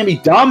 It's probably gonna be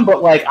dumb,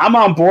 but like I'm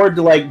on board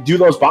to like do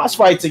those boss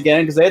fights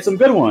again because they had some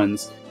good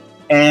ones.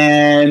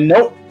 And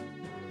nope,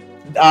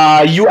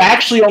 you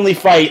actually only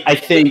fight I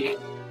think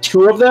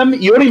 2 of them.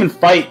 You don't even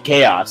fight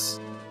Chaos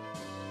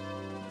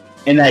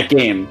in that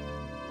game.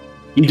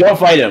 You don't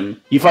fight him.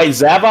 You fight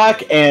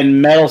Zavok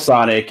and Metal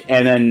Sonic,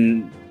 and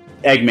then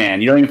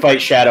Eggman. You don't even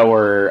fight Shadow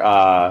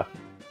or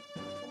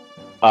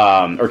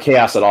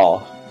Chaos at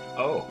all.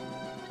 Oh.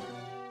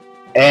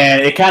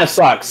 And it kind of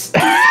sucks.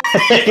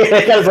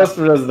 It kind of sucks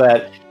because of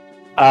that.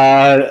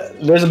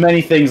 There's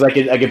many things I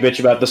could bitch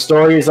about. The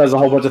stories has a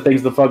whole bunch of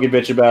things to fucking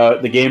bitch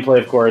about. The gameplay,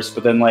 of course,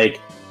 but then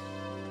like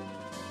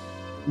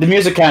the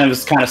music kind of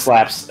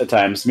slaps at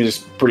times. The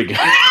music's pretty good.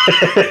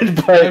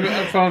 But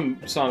I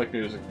found Sonic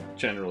music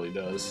generally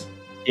does.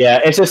 Yeah,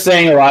 it's just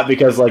saying a lot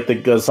because like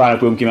the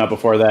Sonic Boom came out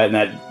before that, and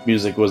that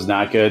music was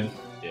not good.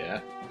 Yeah.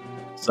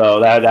 So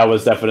that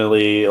was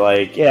definitely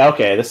like, yeah,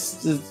 okay,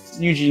 this is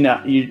Yuji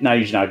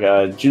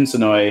Naka, Jun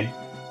Sonoi,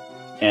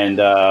 and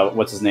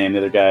what's his name, the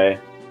other guy,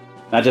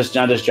 not just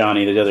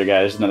Johnny, the other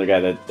guy. There's another guy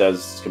that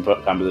does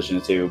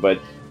composition too,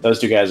 but those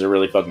 2 guys are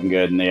really fucking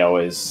good, and they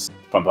always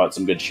pump out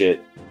some good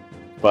shit.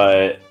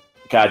 But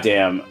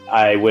goddamn,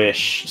 I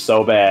wish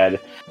so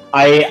bad.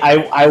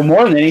 I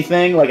more than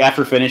anything, like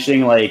after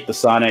finishing like the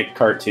Sonic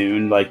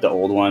cartoon, like the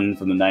old one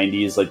from the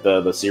 90s, like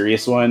the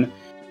serious one,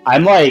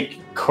 I'm like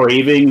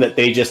craving that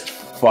they just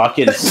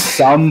fucking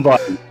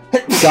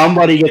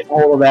somebody gets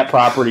hold of that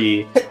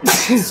property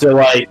to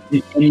like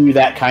continue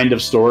that kind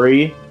of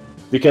story,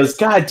 because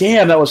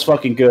goddamn, that was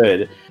fucking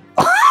good.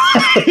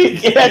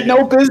 It had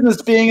no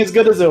business being as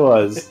good as it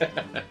was.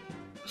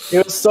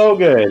 It was so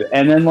good,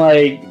 and then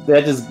like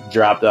that just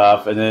dropped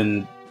off, and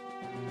then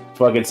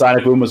fucking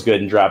Sonic Boom was good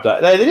and dropped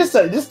off. They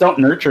just don't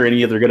nurture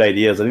any of their good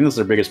ideas. I think that's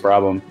their biggest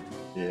problem.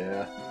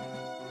 Yeah.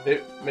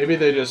 Maybe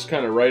they just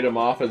kind of write them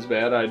off as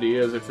bad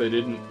ideas if they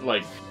didn't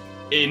like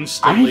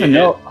instantly. I don't even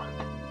know.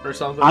 or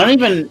something. I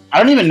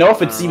don't even know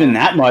if it's even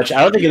that much.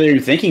 I don't think they're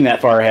even thinking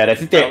that far ahead. I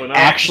think they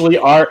actually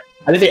are.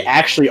 I think they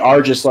actually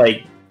are just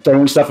like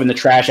throwing stuff in the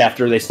trash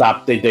after they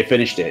stop. They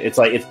finished it. It's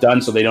like it's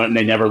done, so they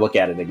never look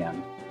at it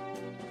again.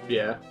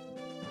 Yeah,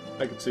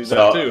 I can see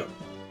that too.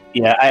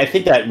 Yeah, I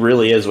think that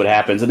really is what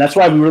happens, and that's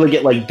why we really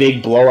get like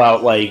big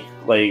blowout like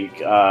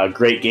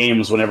great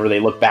games whenever they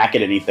look back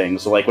at anything.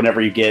 So like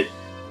whenever you get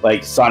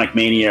like Sonic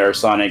Mania or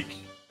Sonic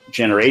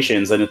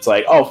Generations, and it's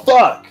like, oh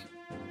fuck,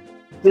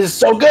 this is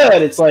so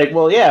good. It's like,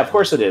 well, yeah, of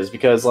course it is,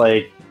 because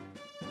like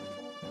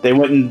they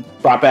went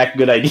and brought back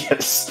good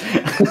ideas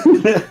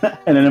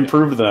and then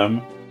improved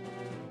them.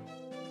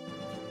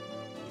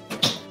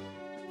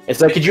 It's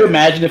like, could you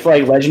imagine if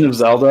like Legend of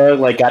Zelda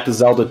like got to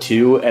Zelda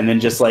 2 and then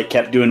just like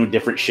kept doing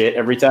different shit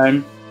every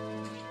time,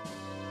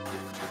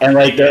 and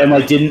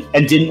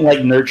didn't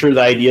like nurture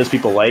the ideas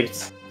people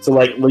liked? So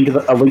like A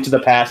Link to the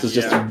Past is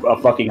just a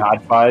fucking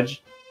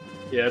hodgepodge.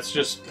 Yeah, it's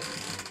just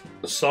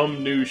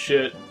some new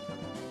shit.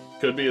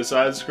 Could be a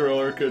side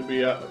scroller, could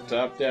be a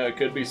top down,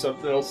 could be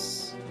something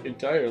else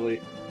entirely,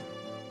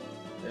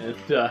 and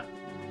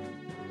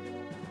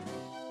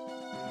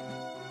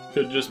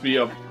could just be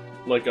a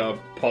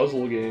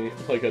puzzle game,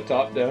 like a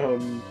top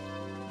down.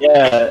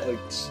 Yeah,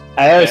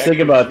 I always think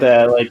about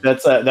that. Like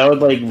that would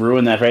like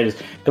ruin that franchise,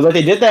 because like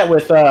they did that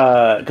with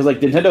because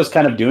like Nintendo's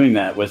kind of doing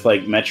that with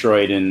like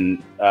Metroid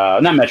and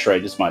not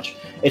Metroid as much.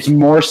 It's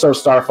more so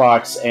Star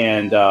Fox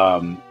and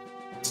God,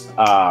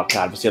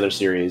 what's the other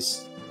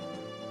series?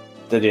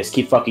 They just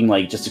keep fucking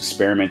like just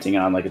experimenting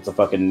on like it's a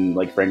fucking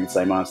like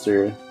Frankenstein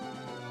monster.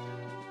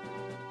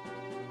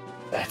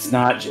 It's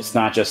not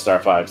just Star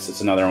Fox.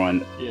 It's another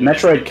one. Yeah.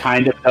 Metroid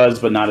kind of does,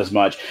 but not as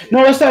much.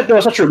 No, that's not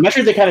true.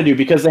 Metroid they kind of do,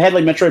 because they had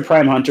like Metroid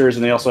Prime Hunters,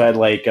 and they also had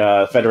like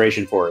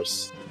Federation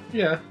Force.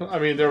 Yeah, I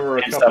mean there were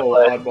a couple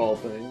oddball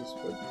things,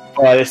 but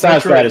well, it's not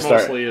as bad as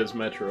mostly is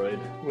Metroid.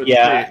 With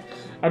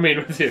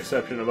with the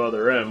exception of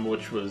Other M,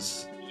 which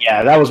was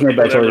that was made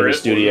by totally different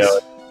studio.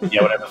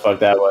 Yeah, whatever the fuck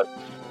that was.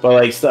 But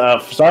like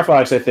Star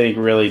Fox, I think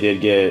really did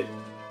get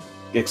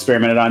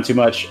experimented on too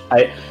much.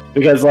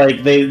 Because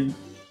like they.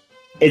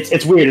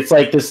 It's weird. It's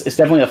like this. It's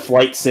definitely a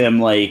flight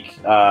sim, like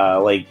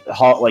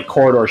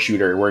corridor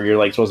shooter, where you're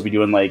like supposed to be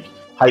doing like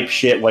hype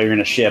shit while you're in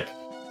a ship,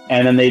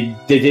 and then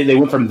they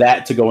went from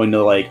that to going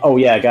to like, oh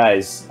yeah,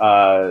 guys,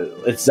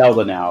 it's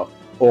Zelda now,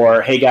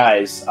 or hey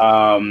guys,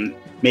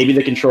 maybe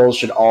the controls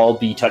should all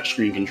be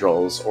touchscreen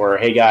controls, or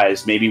hey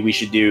guys, maybe we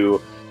should do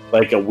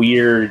like a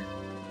weird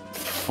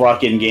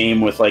fucking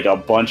game with like a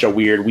bunch of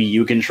weird Wii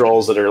U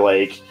controls that are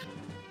like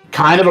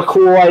kind of a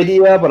cool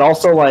idea, but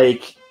also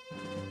like.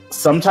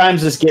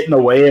 Sometimes just get in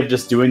the way of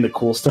just doing the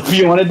cool stuff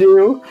you want to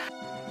do.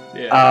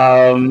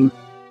 Yeah. And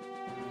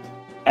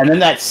then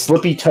that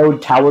Slippy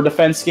Toad tower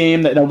defense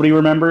game that nobody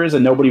remembers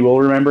and nobody will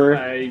remember.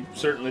 I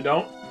certainly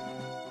don't.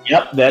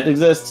 Yep, that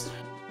exists.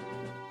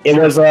 It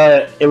was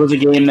a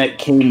game that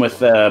came with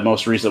the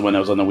most recent one that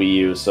was on the Wii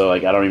U. So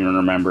like I don't even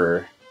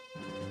remember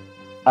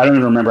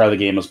how the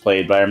game was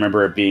played, but I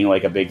remember it being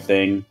like a big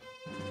thing.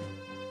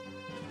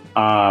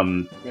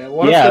 Man,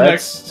 what if the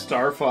next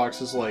Star Fox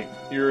is like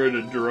you're in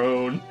a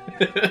drone?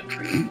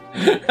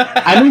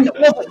 I mean,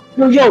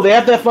 they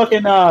have that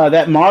fucking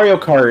that Mario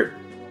Kart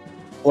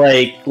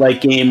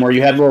like game where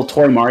you have a little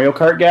toy Mario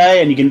Kart guy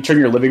and you can turn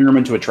your living room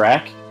into a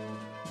track.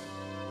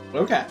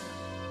 Okay.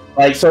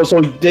 Like so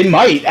they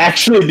might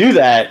actually do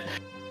that.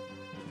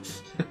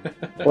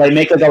 Like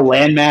make like a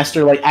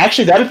Landmaster. Like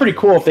actually that'd be pretty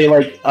cool if they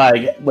like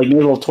made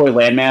little toy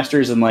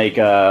Landmasters and like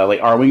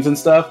R-Wings and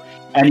stuff.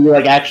 And you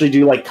like actually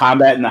do like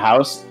combat in the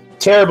house.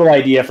 Terrible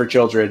idea for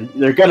children.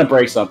 They're gonna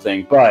break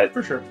something, but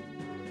for sure.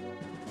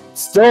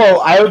 Still,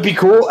 I would be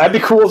cool. I'd be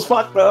cool as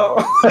fuck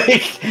though.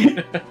 Like,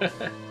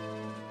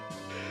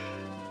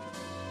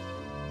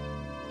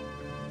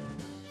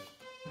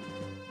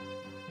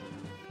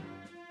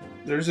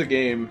 there's a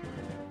game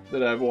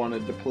that I've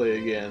wanted to play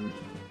again.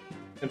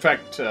 In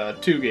fact,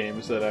 2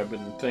 games that I've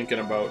been thinking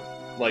about,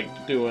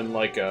 like doing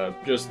like a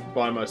just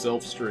by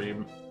myself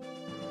stream,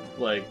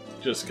 like.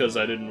 Just because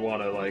I didn't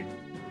want to like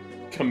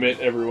commit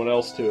everyone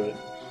else to it.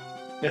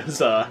 It's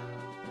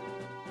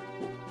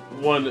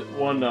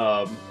one.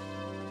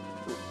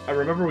 I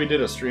remember we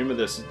did a stream of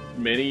this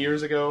many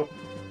years ago.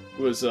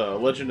 It was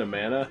Legend of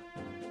Mana.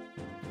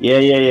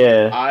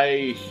 Yeah.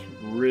 I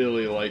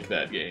really like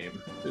that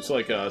game. It's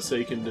like a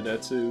Seiken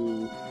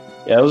Densetsu.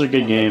 Yeah, those are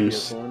good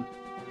games.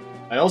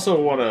 I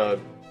also want to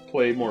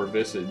play more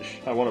Visage.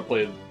 I want to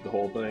play the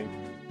whole thing.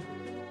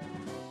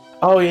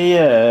 Oh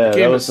yeah, the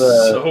game was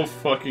so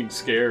fucking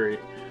scary.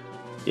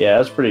 Yeah,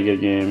 that's a pretty good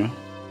game.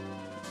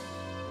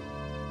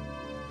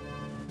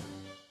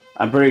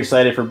 I'm pretty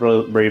excited for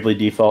Bravely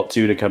Default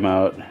 2 to come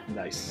out.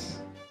 Nice.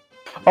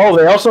 Oh,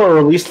 they also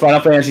released Final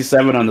Fantasy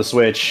VII on the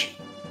Switch.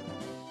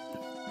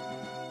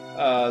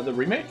 The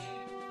remake?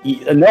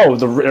 No,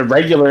 the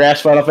regular ass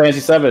Final Fantasy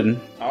VII.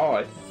 Oh,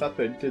 I thought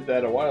they did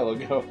that a while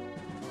ago.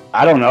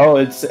 I don't know.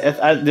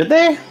 Did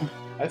they?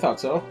 I thought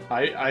so.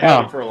 I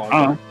had it for a long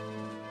time.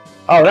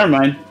 Oh, never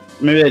mind.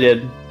 Maybe they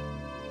did.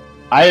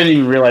 I didn't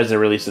even realize they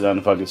released it on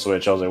the fucking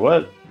Switch. I was like,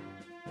 what?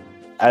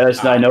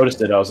 I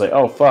noticed it. I was like,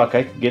 oh fuck,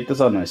 I can get this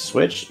on my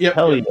Switch. Yep,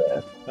 Hell yep.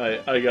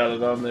 yeah! I got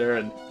it on there,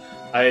 and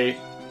I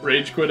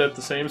rage quit at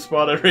the same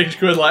spot I rage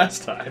quit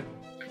last time.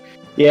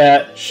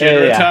 Yeah,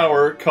 Shatter yeah.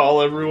 tower,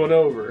 call everyone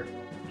over.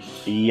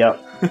 Yep.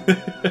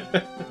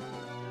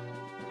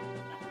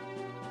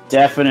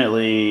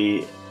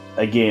 Definitely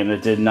a game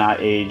that did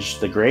not age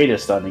the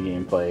greatest on the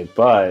gameplay,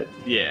 but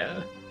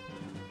yeah,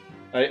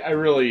 I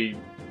really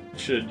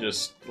should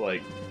just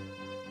like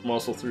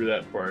muscle through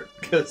that part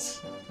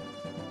because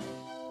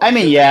I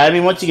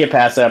mean, once you get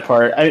past that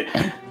part,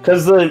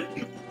 because the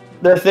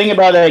thing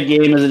about that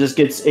game is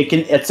it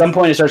can at some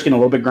point it starts getting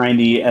a little bit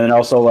grindy, and then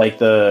also like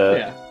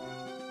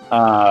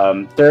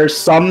there's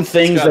some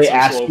things they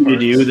ask you to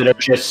do that are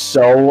just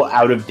so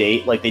out of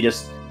date. Like they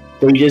just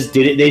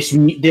did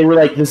it. They were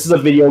like, "This is a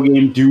video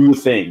game. Do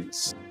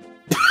things.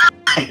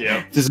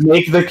 yeah, just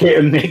make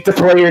the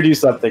player do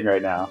something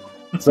right now."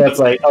 So it's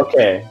like,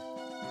 okay,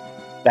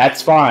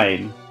 that's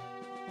fine.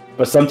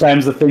 But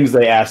sometimes the things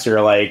they ask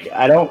are like,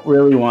 I don't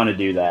really want to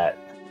do that.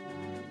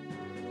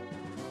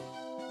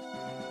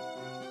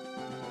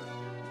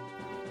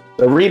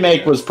 The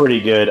remake was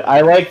pretty good.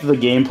 I liked the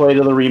gameplay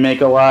to the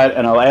remake a lot,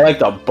 and I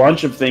liked a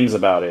bunch of things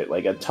about it.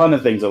 Like, a ton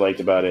of things I liked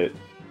about it.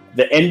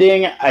 The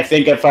ending, I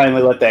think I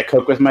finally let that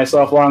cook with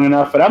myself long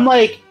enough, but I'm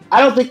like,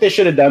 I don't think they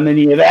should have done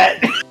any of that.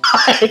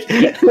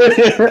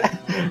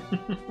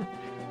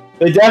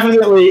 It's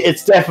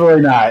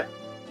definitely not.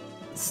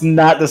 It's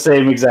not the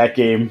same exact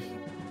game.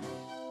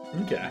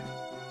 okay.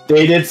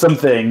 They did some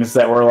things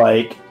that were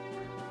like,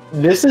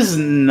 this is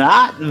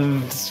not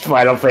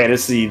Final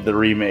Fantasy the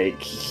remake.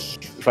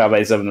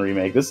 5x7 the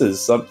remake. This is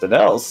something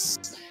else.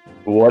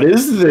 What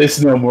is this,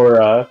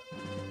 Nomura?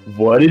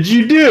 What did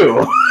you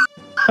do?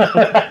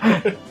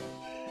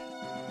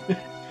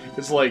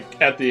 It's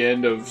like at the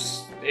end of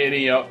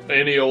any old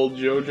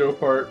JoJo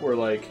part where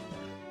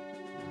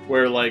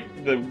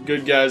the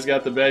good guys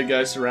got the bad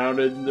guys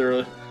surrounded,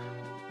 and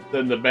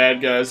then the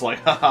bad guy's like,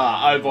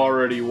 haha, I've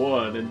already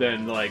won, and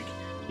then like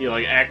he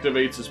like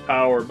activates his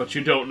power, but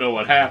you don't know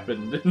what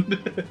happened.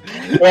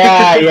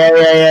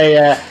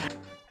 Yeah.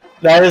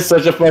 That is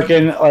such a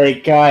fucking,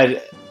 like,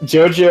 God,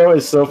 JoJo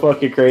is so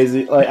fucking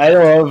crazy. Like, I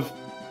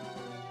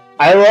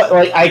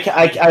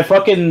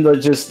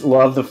fucking just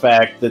love the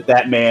fact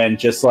that man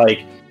just,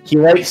 like, he,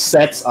 like,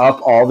 sets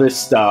up all this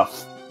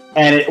stuff,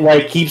 and it,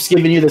 like, keeps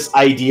giving you this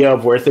idea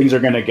of where things are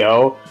gonna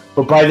go,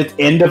 but by the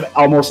end of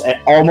almost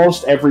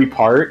every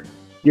part,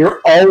 you're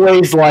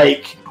always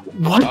like,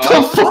 what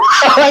the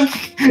fuck?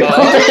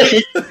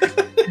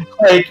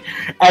 Like,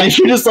 and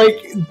you're just like,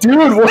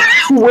 dude,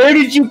 where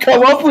did you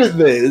come up with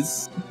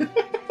this?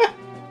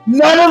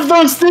 None of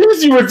those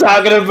things you were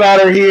talking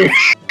about are here.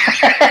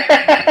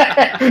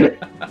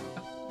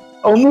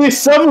 Only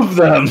some of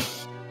them.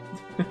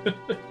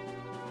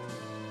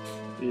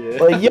 Yeah.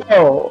 Like,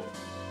 yo.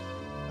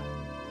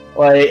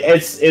 Like,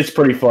 it's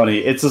pretty funny.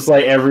 It's just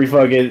like every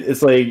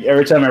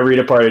time I read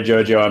a part of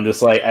JoJo, I'm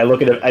just like, I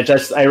look at it, I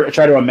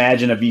try to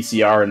imagine a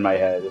VCR in my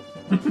head.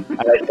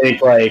 And I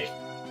think, like,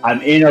 I'm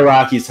in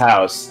Araki's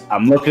house.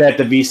 I'm looking at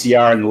the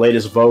VCR in the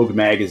latest Vogue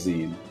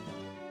magazine.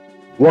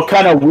 What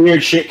kind of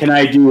weird shit can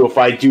I do if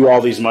I do all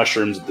these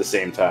mushrooms at the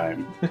same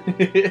time?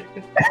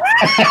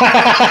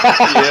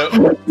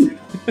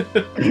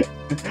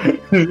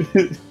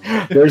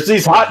 There's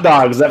these hot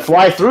dogs that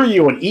fly through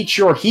you and eat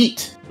your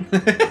heat.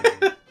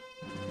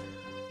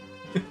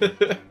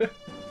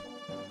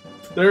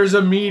 There's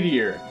a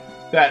meteor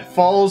that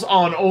falls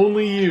on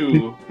only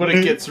you, but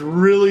it gets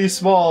really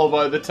small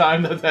by the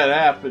time that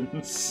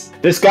happens.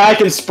 This guy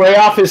can spray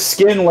off his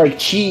skin like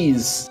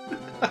cheese.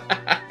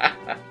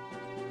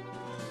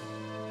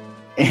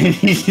 And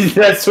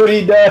that's what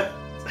he does.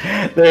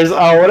 There's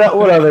what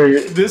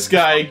other? This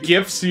guy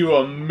gifts you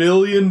 $1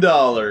 million.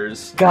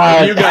 God,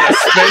 and you gotta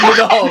spend it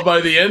all by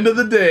the end of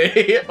the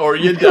day, or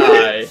you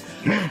die.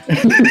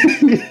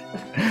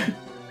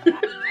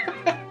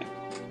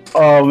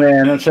 Oh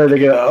man, I'm trying to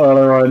get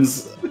other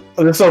ones.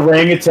 This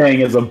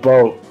orangutan is a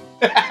boat.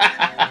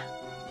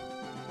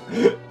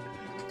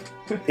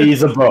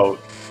 He's a boat.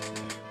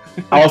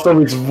 Also,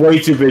 he's way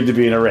too big to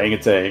be an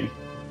orangutan.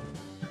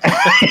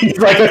 He's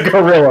like a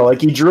gorilla. Like,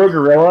 he drew a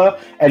gorilla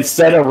and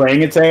said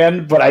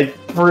orangutan, but I'm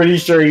pretty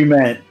sure he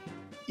meant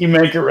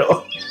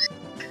gorilla.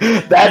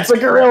 That's a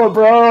gorilla,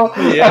 bro!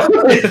 Yeah.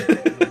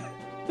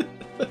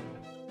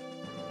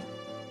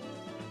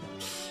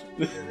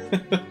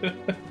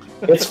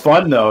 It's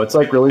fun though. It's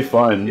like really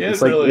fun. Yeah,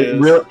 it's like it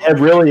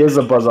really is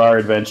a bizarre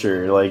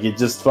adventure. Like, it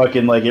just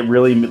fucking, like, it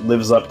really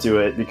lives up to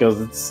it,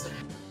 because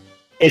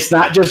it's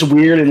not just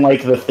weird in,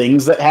 like, the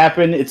things that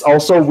happen. It's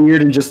also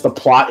weird in just the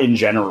plot in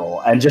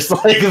general, and just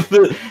like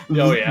the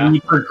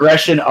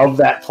progression of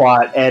that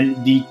plot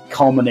and the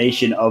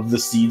culmination of the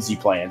seeds he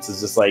plants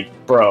is just like,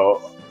 bro,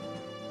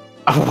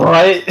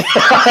 what?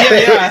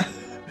 Yeah.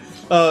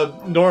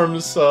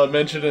 Norm's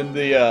mentioning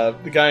the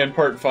guy in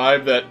part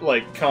 5 that,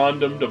 like,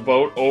 conned him to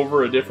vote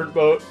over a different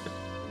boat.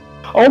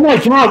 Oh my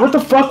god, what the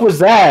fuck was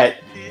that?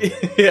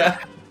 Yeah.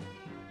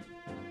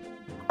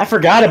 I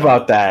forgot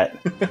about that.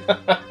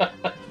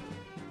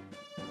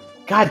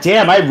 God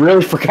damn, I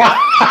really forgot.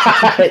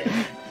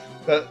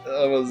 That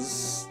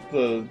was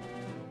the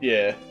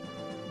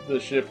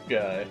ship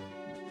guy.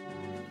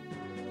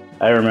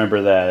 I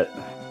remember that.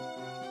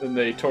 Then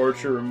they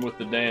torture him with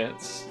the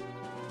dance.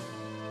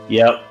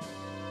 Yep.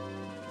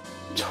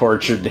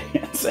 Torture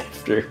dance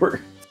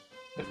afterward.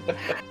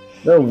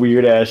 The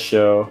weird ass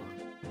show.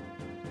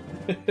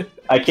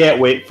 I can't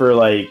wait for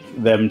like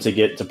them to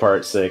get to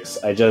part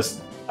 6. I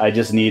just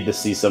need to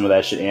see some of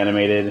that shit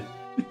animated.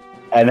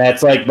 And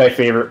that's like my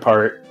favorite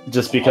part,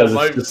 just because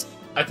it's just...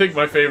 I think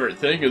my favorite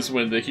thing is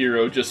when the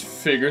hero just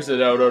figures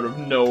it out of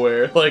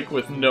nowhere, like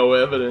with no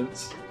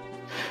evidence.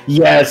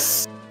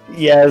 Yes,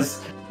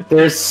 yes.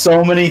 There's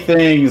so many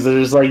things.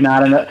 There's like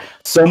not enough.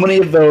 So many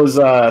of those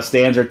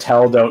stands are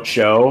tell, don't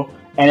show,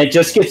 and it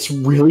just gets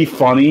really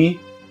funny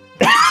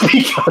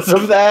because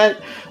of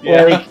that.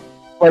 Yeah.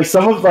 Like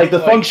some of like the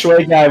feng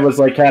shui guy was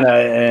like kind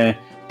of,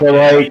 but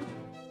like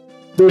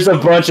there's a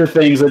bunch of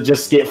things that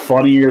just get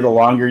funnier the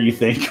longer you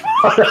think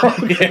about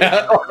them.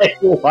 Yeah. Like,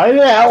 why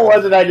the hell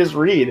wasn't I just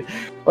read?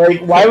 Like,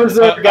 why was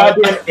there a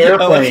goddamn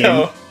airplane? I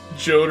like how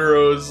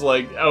Jotaro's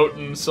like out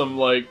in some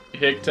like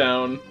hick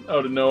town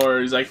out of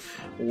nowhere. He's like,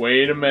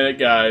 wait a minute,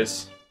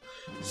 guys.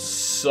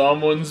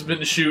 Someone's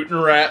been shooting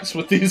rats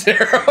with these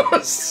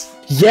arrows.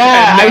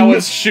 Yeah, and now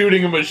it's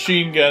shooting a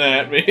machine gun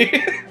at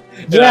me.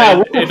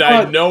 Yeah, and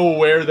I know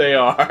where they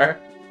are.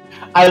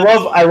 I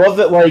love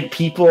that like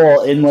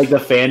people in like the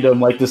fandom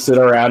like to sit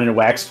around and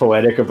wax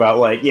poetic about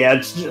like, yeah,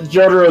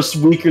 Jotaro's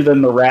weaker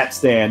than the rat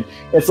stand.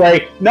 It's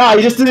like, no,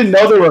 he just didn't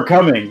know they were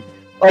coming.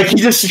 Like he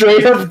just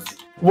straight up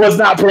was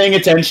not paying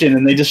attention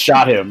and they just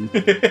shot him.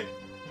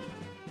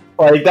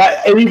 Like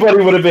that, anybody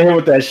would have been hit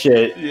with that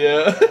shit.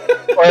 Yeah.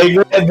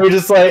 Like they're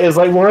just like, it's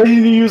like, why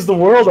didn't you use the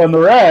world on the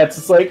rats?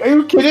 It's like, are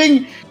you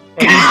kidding?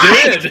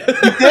 Oh, he did.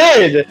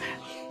 He did.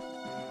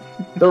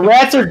 The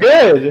rats are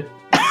good.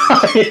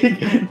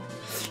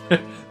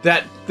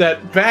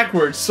 that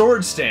backward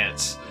sword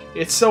stance.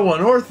 It's so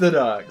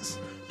unorthodox.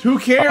 Who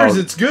cares?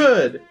 It's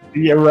good.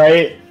 Yeah,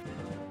 right.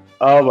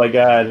 Oh my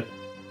god.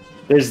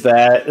 There's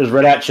that. There's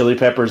Red Hot Chili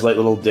Peppers' like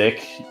little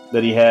dick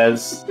that he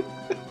has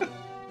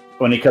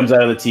when he comes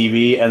out of the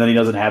TV, and then he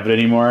doesn't have it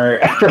anymore.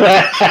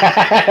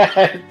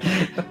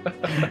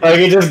 Like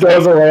he just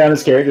goes away on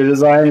his character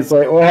design. It's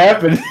like, what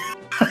happened?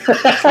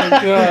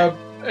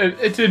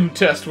 It didn't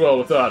test well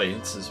with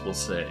audiences, we'll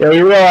say. Yeah,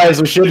 we realized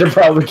we should have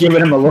probably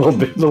given him a little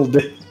dick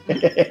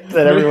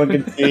that everyone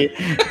can see.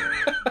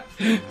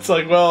 It's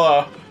like,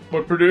 well,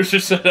 my producer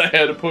said I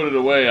had to put it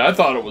away. I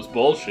thought it was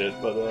bullshit,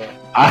 but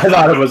I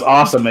thought it was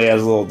awesome that he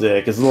has a little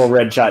dick. His little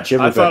red shot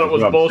chip. I thought it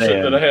was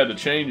bullshit that I had to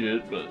change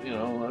it, but you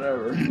know,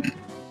 whatever.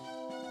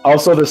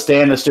 Also, the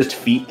stand that's just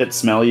feet that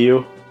smell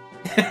you.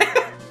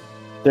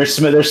 They're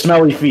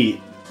smelly feet.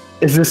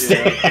 Is the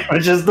stand,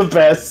 which is the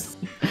best.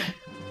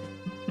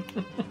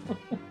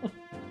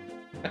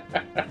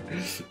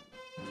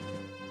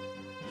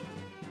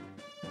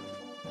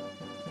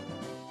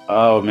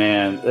 Oh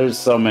man, there's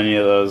so many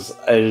of those.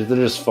 They're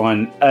just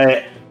fun.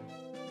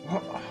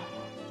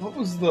 What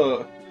was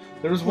the?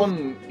 There was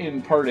one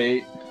in part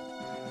 8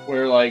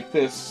 where like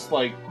this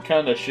like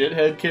kind of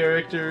shithead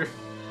character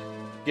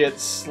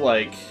gets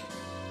like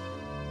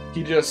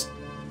he just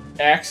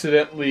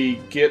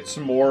accidentally gets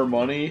more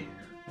money,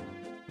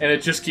 and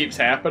it just keeps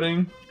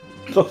happening.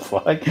 The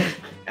fuck?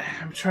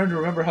 I'm trying to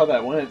remember how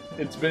that went.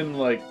 It's been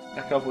like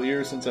a couple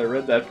years since I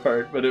read that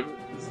part, but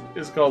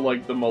it's called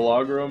like the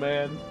Milagro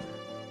Man.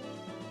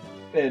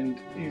 And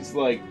he's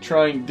like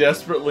trying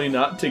desperately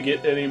not to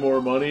get any more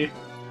money,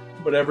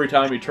 but every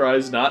time he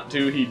tries not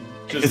to, he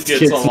just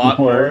gets a lot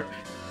more.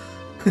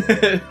 What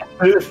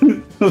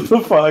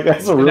the fuck?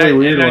 That's a really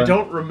weird one. And I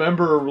don't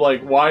remember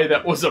like why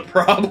that was a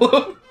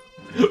problem,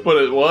 but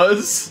it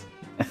was.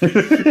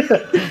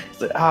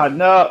 It's like, oh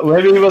no,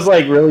 maybe he was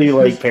like really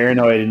like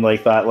paranoid and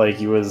like thought like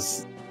he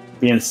was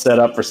being set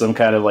up for some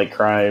kind of like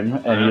crime,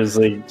 and he was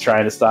like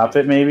trying to stop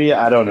it. Maybe,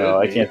 I don't know.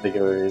 I can't think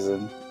of a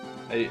reason.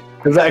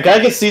 Because I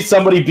could see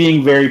somebody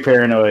being very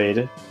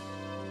paranoid.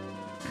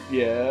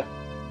 Yeah.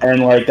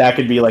 And like that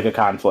could be like a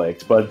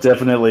conflict, but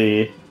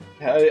definitely.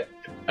 I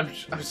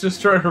was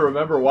just trying to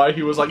remember why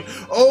he was like,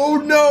 "Oh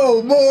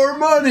no, more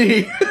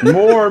money,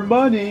 more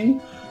money."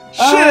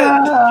 Shit.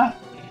 Ah!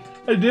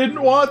 I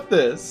didn't want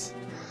this.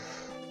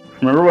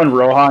 Remember when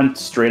Rohan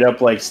straight up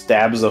like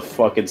stabs a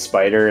fucking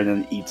spider and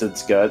then eats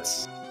its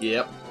guts?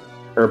 Yep.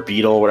 Or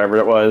beetle, whatever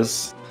it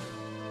was.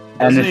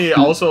 Doesn't he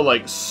also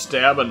like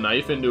stab a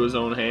knife into his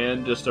own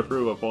hand just to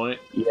prove a point?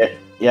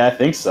 Yeah, I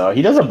think so.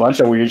 He does a bunch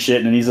of weird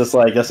shit, and he's just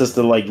like, that's just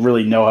to like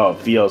really know how it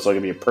feels, so I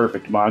can be a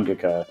perfect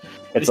mangaka.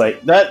 It's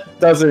like that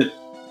doesn't.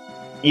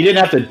 You didn't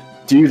have to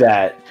do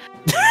that.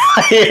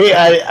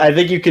 I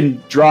think you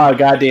can draw a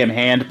goddamn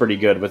hand pretty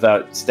good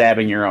without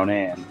stabbing your own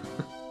hand.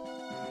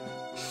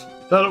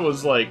 Thought it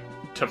was like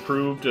to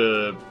prove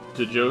to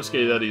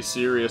Josuke that he's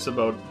serious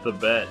about the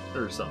bet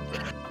or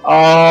something.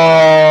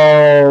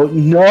 Oh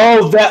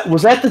no!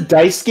 Was that the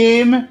dice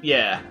game?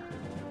 Yeah.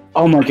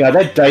 Oh my god,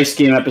 that dice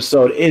game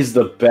episode is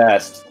the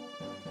best.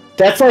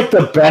 That's like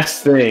the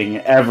best thing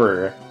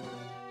ever.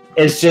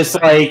 is just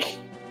like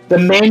the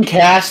main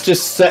cast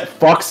just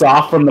fucks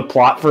off from the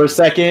plot for a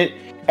second,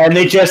 and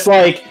they just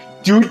like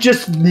dude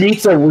just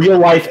meets a real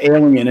life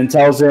alien and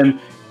tells him,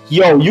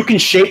 "Yo, you can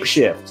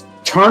shapeshift.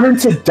 Turn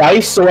into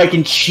dice so I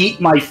can cheat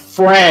my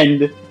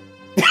friend."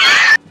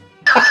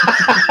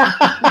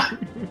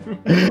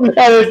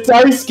 At a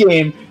dice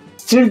game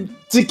to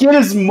get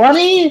his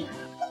money?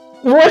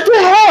 What the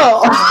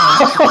hell?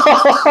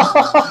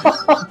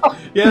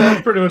 Yeah,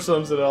 that pretty much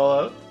sums it all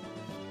up.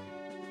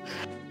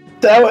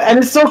 And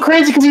it's so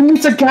crazy because he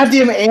meets a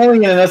goddamn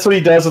alien, and that's what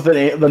he does with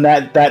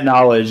that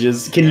knowledge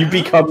is, can you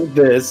become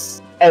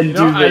this and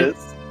do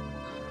this?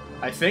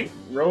 I think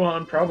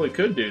Rohan probably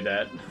could do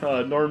that.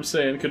 Norm's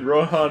saying, could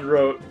Rohan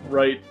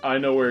write "I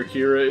know where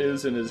Kira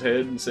is" in his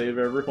head and save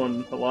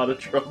everyone a lot of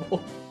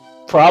trouble?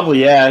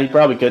 Probably, yeah. He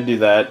probably could do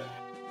that.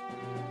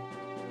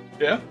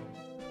 Yeah.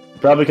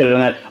 Probably could have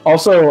done that.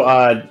 Also,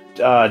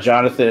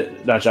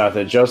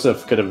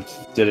 Joseph could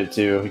have did it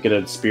too. He could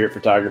have spirit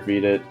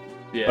photographied it.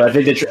 Yeah. But I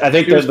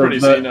think he was pretty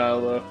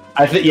senile though.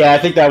 I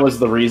think that was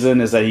the reason,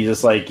 is that he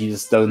just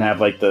doesn't have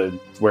like the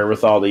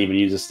wherewithal to even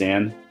use a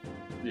stand.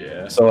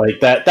 Yeah. So like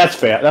that's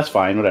fair. That's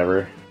fine.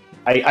 Whatever.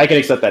 I can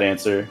accept that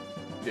answer.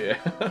 Yeah.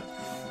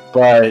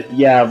 But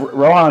yeah,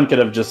 Rohan could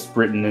have just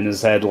written in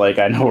his head like,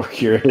 "I know where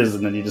Kira is,"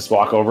 and then you just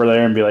walk over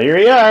there and be like, "Here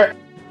you are."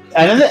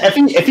 And then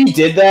if he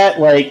did that,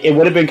 like, it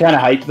would have been kind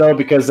of hyped though,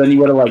 because then you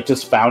would have like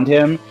just found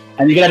him,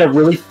 and you could have a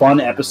really fun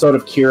episode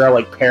of Kira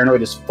like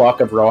paranoid as fuck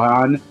of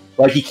Rohan.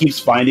 Like he keeps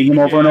finding him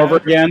over and over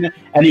again,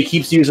 and he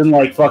keeps using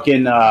like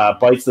fucking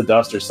bites the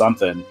dust or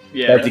something.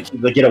 Yeah.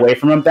 To get away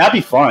from him. That'd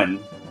be fun.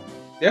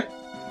 Yeah.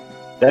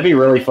 That'd be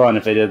really fun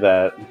if they did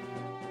that.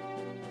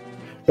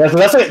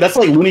 That's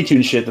like Looney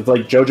Tunes shit that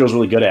like JoJo's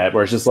really good at,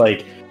 where it's just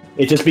like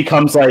it just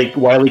becomes like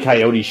Wile E.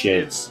 Coyote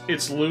shit.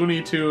 It's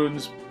Looney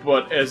Tunes,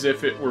 but as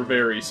if it were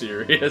very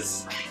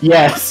serious.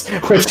 Yes,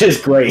 which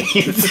is great.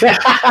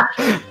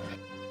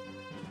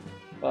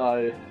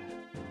 I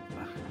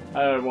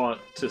want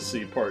to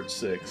see Part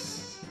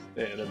 6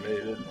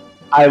 animated.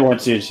 I want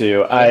to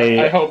too.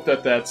 I hope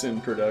that's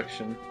in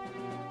production.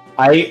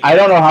 I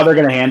don't know how they're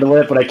gonna handle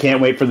it, but I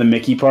can't wait for the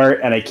Mickey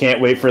part, and I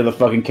can't wait for the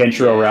fucking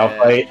Kenshiro Ralph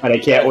fight, and I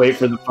can't wait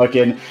for the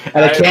fucking,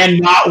 and I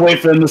cannot wait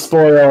for them to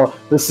spoil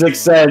the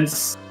Sixth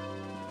Sense.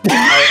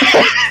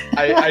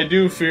 I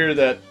do fear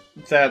that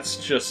that's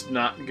just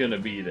not gonna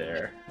be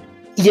there.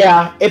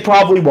 Yeah, it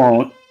probably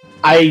won't.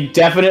 I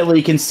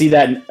definitely can see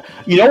that.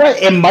 You know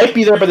what? It might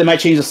be there, but they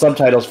might change the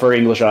subtitles for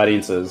English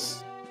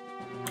audiences.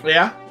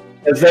 Yeah,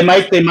 because they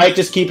might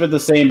just keep it the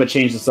same, but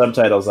change the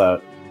subtitles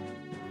out.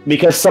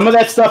 Because some of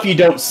that stuff you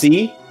don't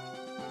see.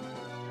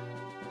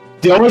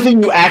 The only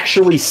thing you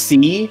actually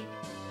see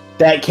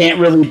that can't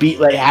really be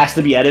like has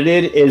to be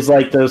edited is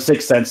like the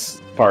Sixth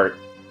Sense part.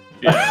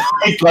 Yeah.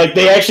 Like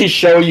they actually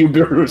show you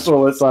Bruce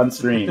Willis on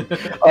screen.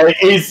 Like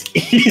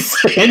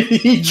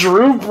he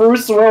drew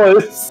Bruce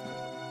Willis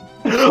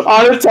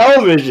on a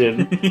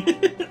television.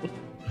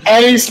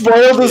 And he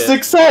spoiled the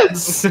Sixth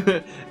Sense.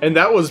 And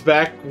that was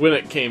back when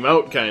it came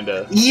out,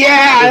 kinda.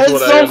 Yeah, it's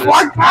so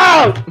fucked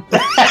up.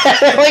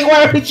 Like,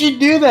 why would you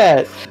do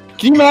that?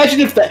 Can you imagine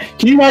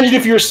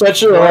if you're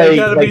such a you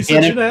gotta be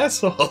such an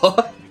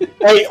asshole?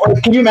 Hey,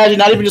 can you imagine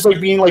not even just like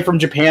being like from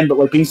Japan, but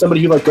like being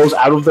somebody who like goes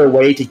out of their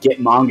way to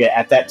get manga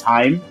at that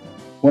time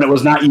when it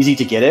was not easy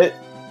to get it?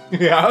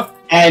 Yeah.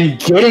 And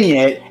getting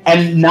it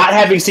and not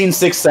having seen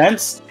Sixth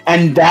Sense,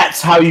 and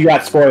that's how you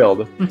got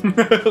spoiled.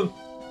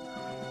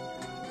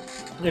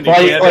 And you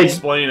can't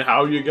explain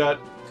how you got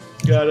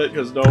it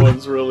because no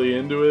one's really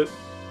into it.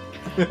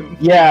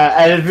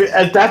 Yeah,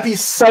 and that'd be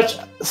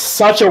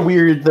such a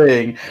weird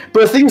thing.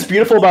 But the thing that's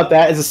beautiful about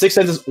that is the Sixth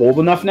Sense is old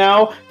enough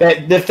now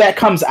that if that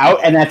comes out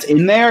and that's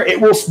in there,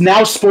 it will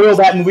now spoil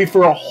that movie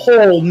for a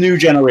whole new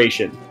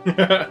generation.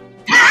 The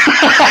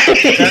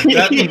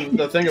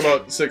thing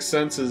about Sixth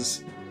Sense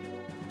is,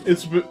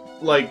 it's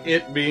like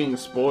it being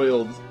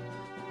spoiled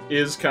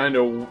is kind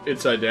of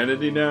its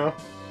identity now.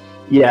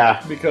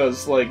 Yeah,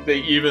 because like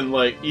they even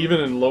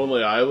in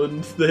Lonely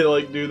Island they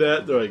like do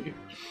that. They're like,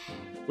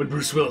 when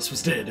Bruce Willis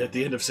was dead at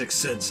the end of Sixth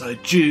Sense, I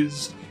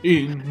jizzed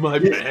in my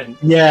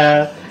pants.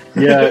 Yeah.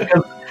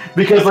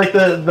 Because like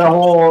the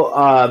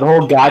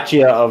whole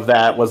gotcha of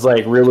that was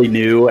like really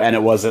new, and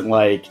it wasn't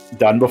like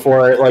done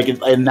before, like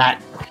in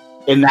that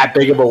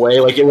big of a way.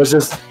 Like it was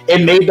just,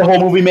 it made the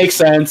whole movie make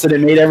sense, and it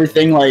made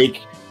everything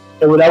like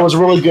that was a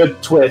really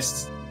good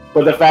twist.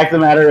 But the fact of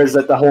the matter is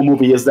that the whole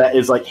movie is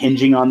like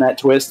hinging on that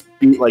twist,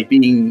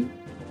 making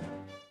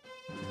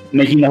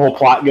the whole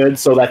plot good.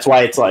 So that's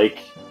why it's like,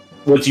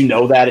 once you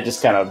know that, it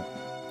just kind of,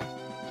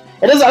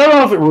 it does. I don't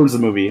know if it ruins the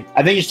movie.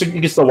 I think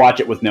you can still watch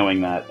it with knowing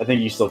that. I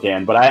think you still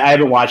can, but I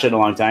haven't watched it in a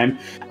long time.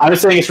 I'm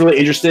just saying it's really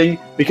interesting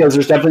because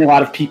there's definitely a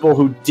lot of people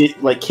who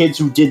did, like kids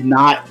who did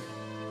not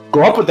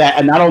grow up with that,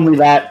 and not only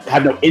that,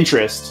 have no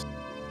interest,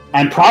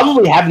 and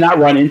probably have not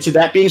run into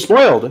that being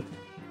spoiled.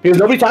 Because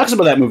nobody talks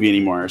about that movie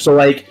anymore. So,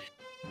 like,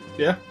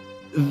 yeah,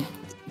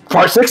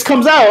 Part 6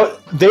 comes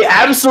out, they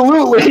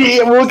absolutely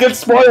will get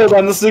spoiled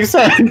on The Sixth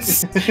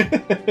Sense.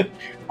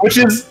 Which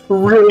is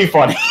really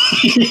funny.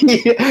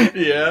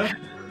 Yeah.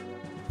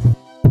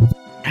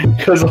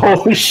 Because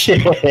holy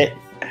shit.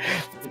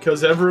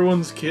 Because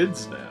everyone's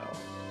kids now.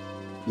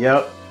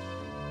 Yep.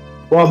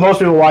 Well, most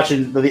people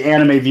watching the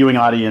anime viewing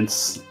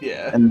audience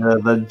Yeah. and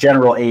the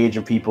general age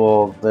of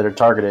people that are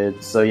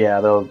targeted. So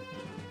yeah, they'll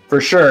for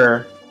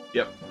sure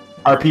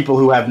are people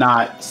who have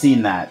not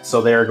seen that.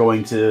 So they're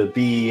going to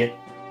be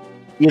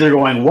either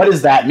going, what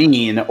does that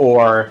mean?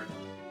 Or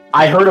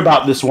I heard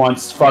about this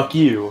once, fuck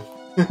you.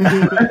 Alright,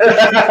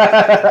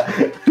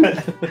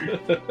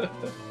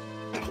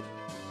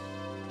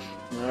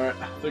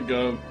 I think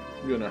I'm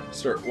gonna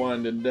start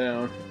winding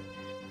down.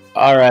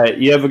 Alright,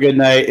 you have a good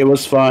night. It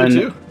was fun.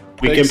 You too.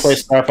 We Thanks. can play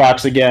Star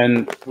Fox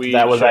again.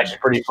 That was should, actually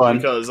pretty fun.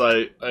 because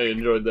I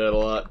enjoyed that a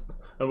lot.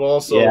 And we'll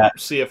also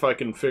see if I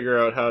can figure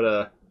out how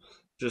to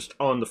just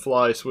on the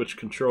fly switch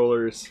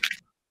controllers.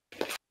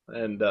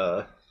 And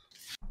so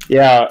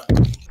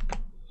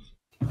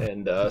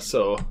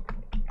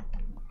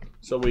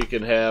we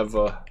can have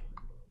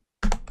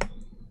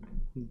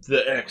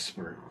the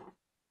expert.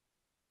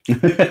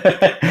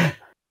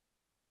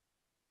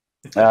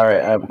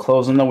 Alright, I'm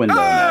closing the window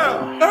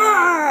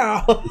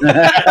now.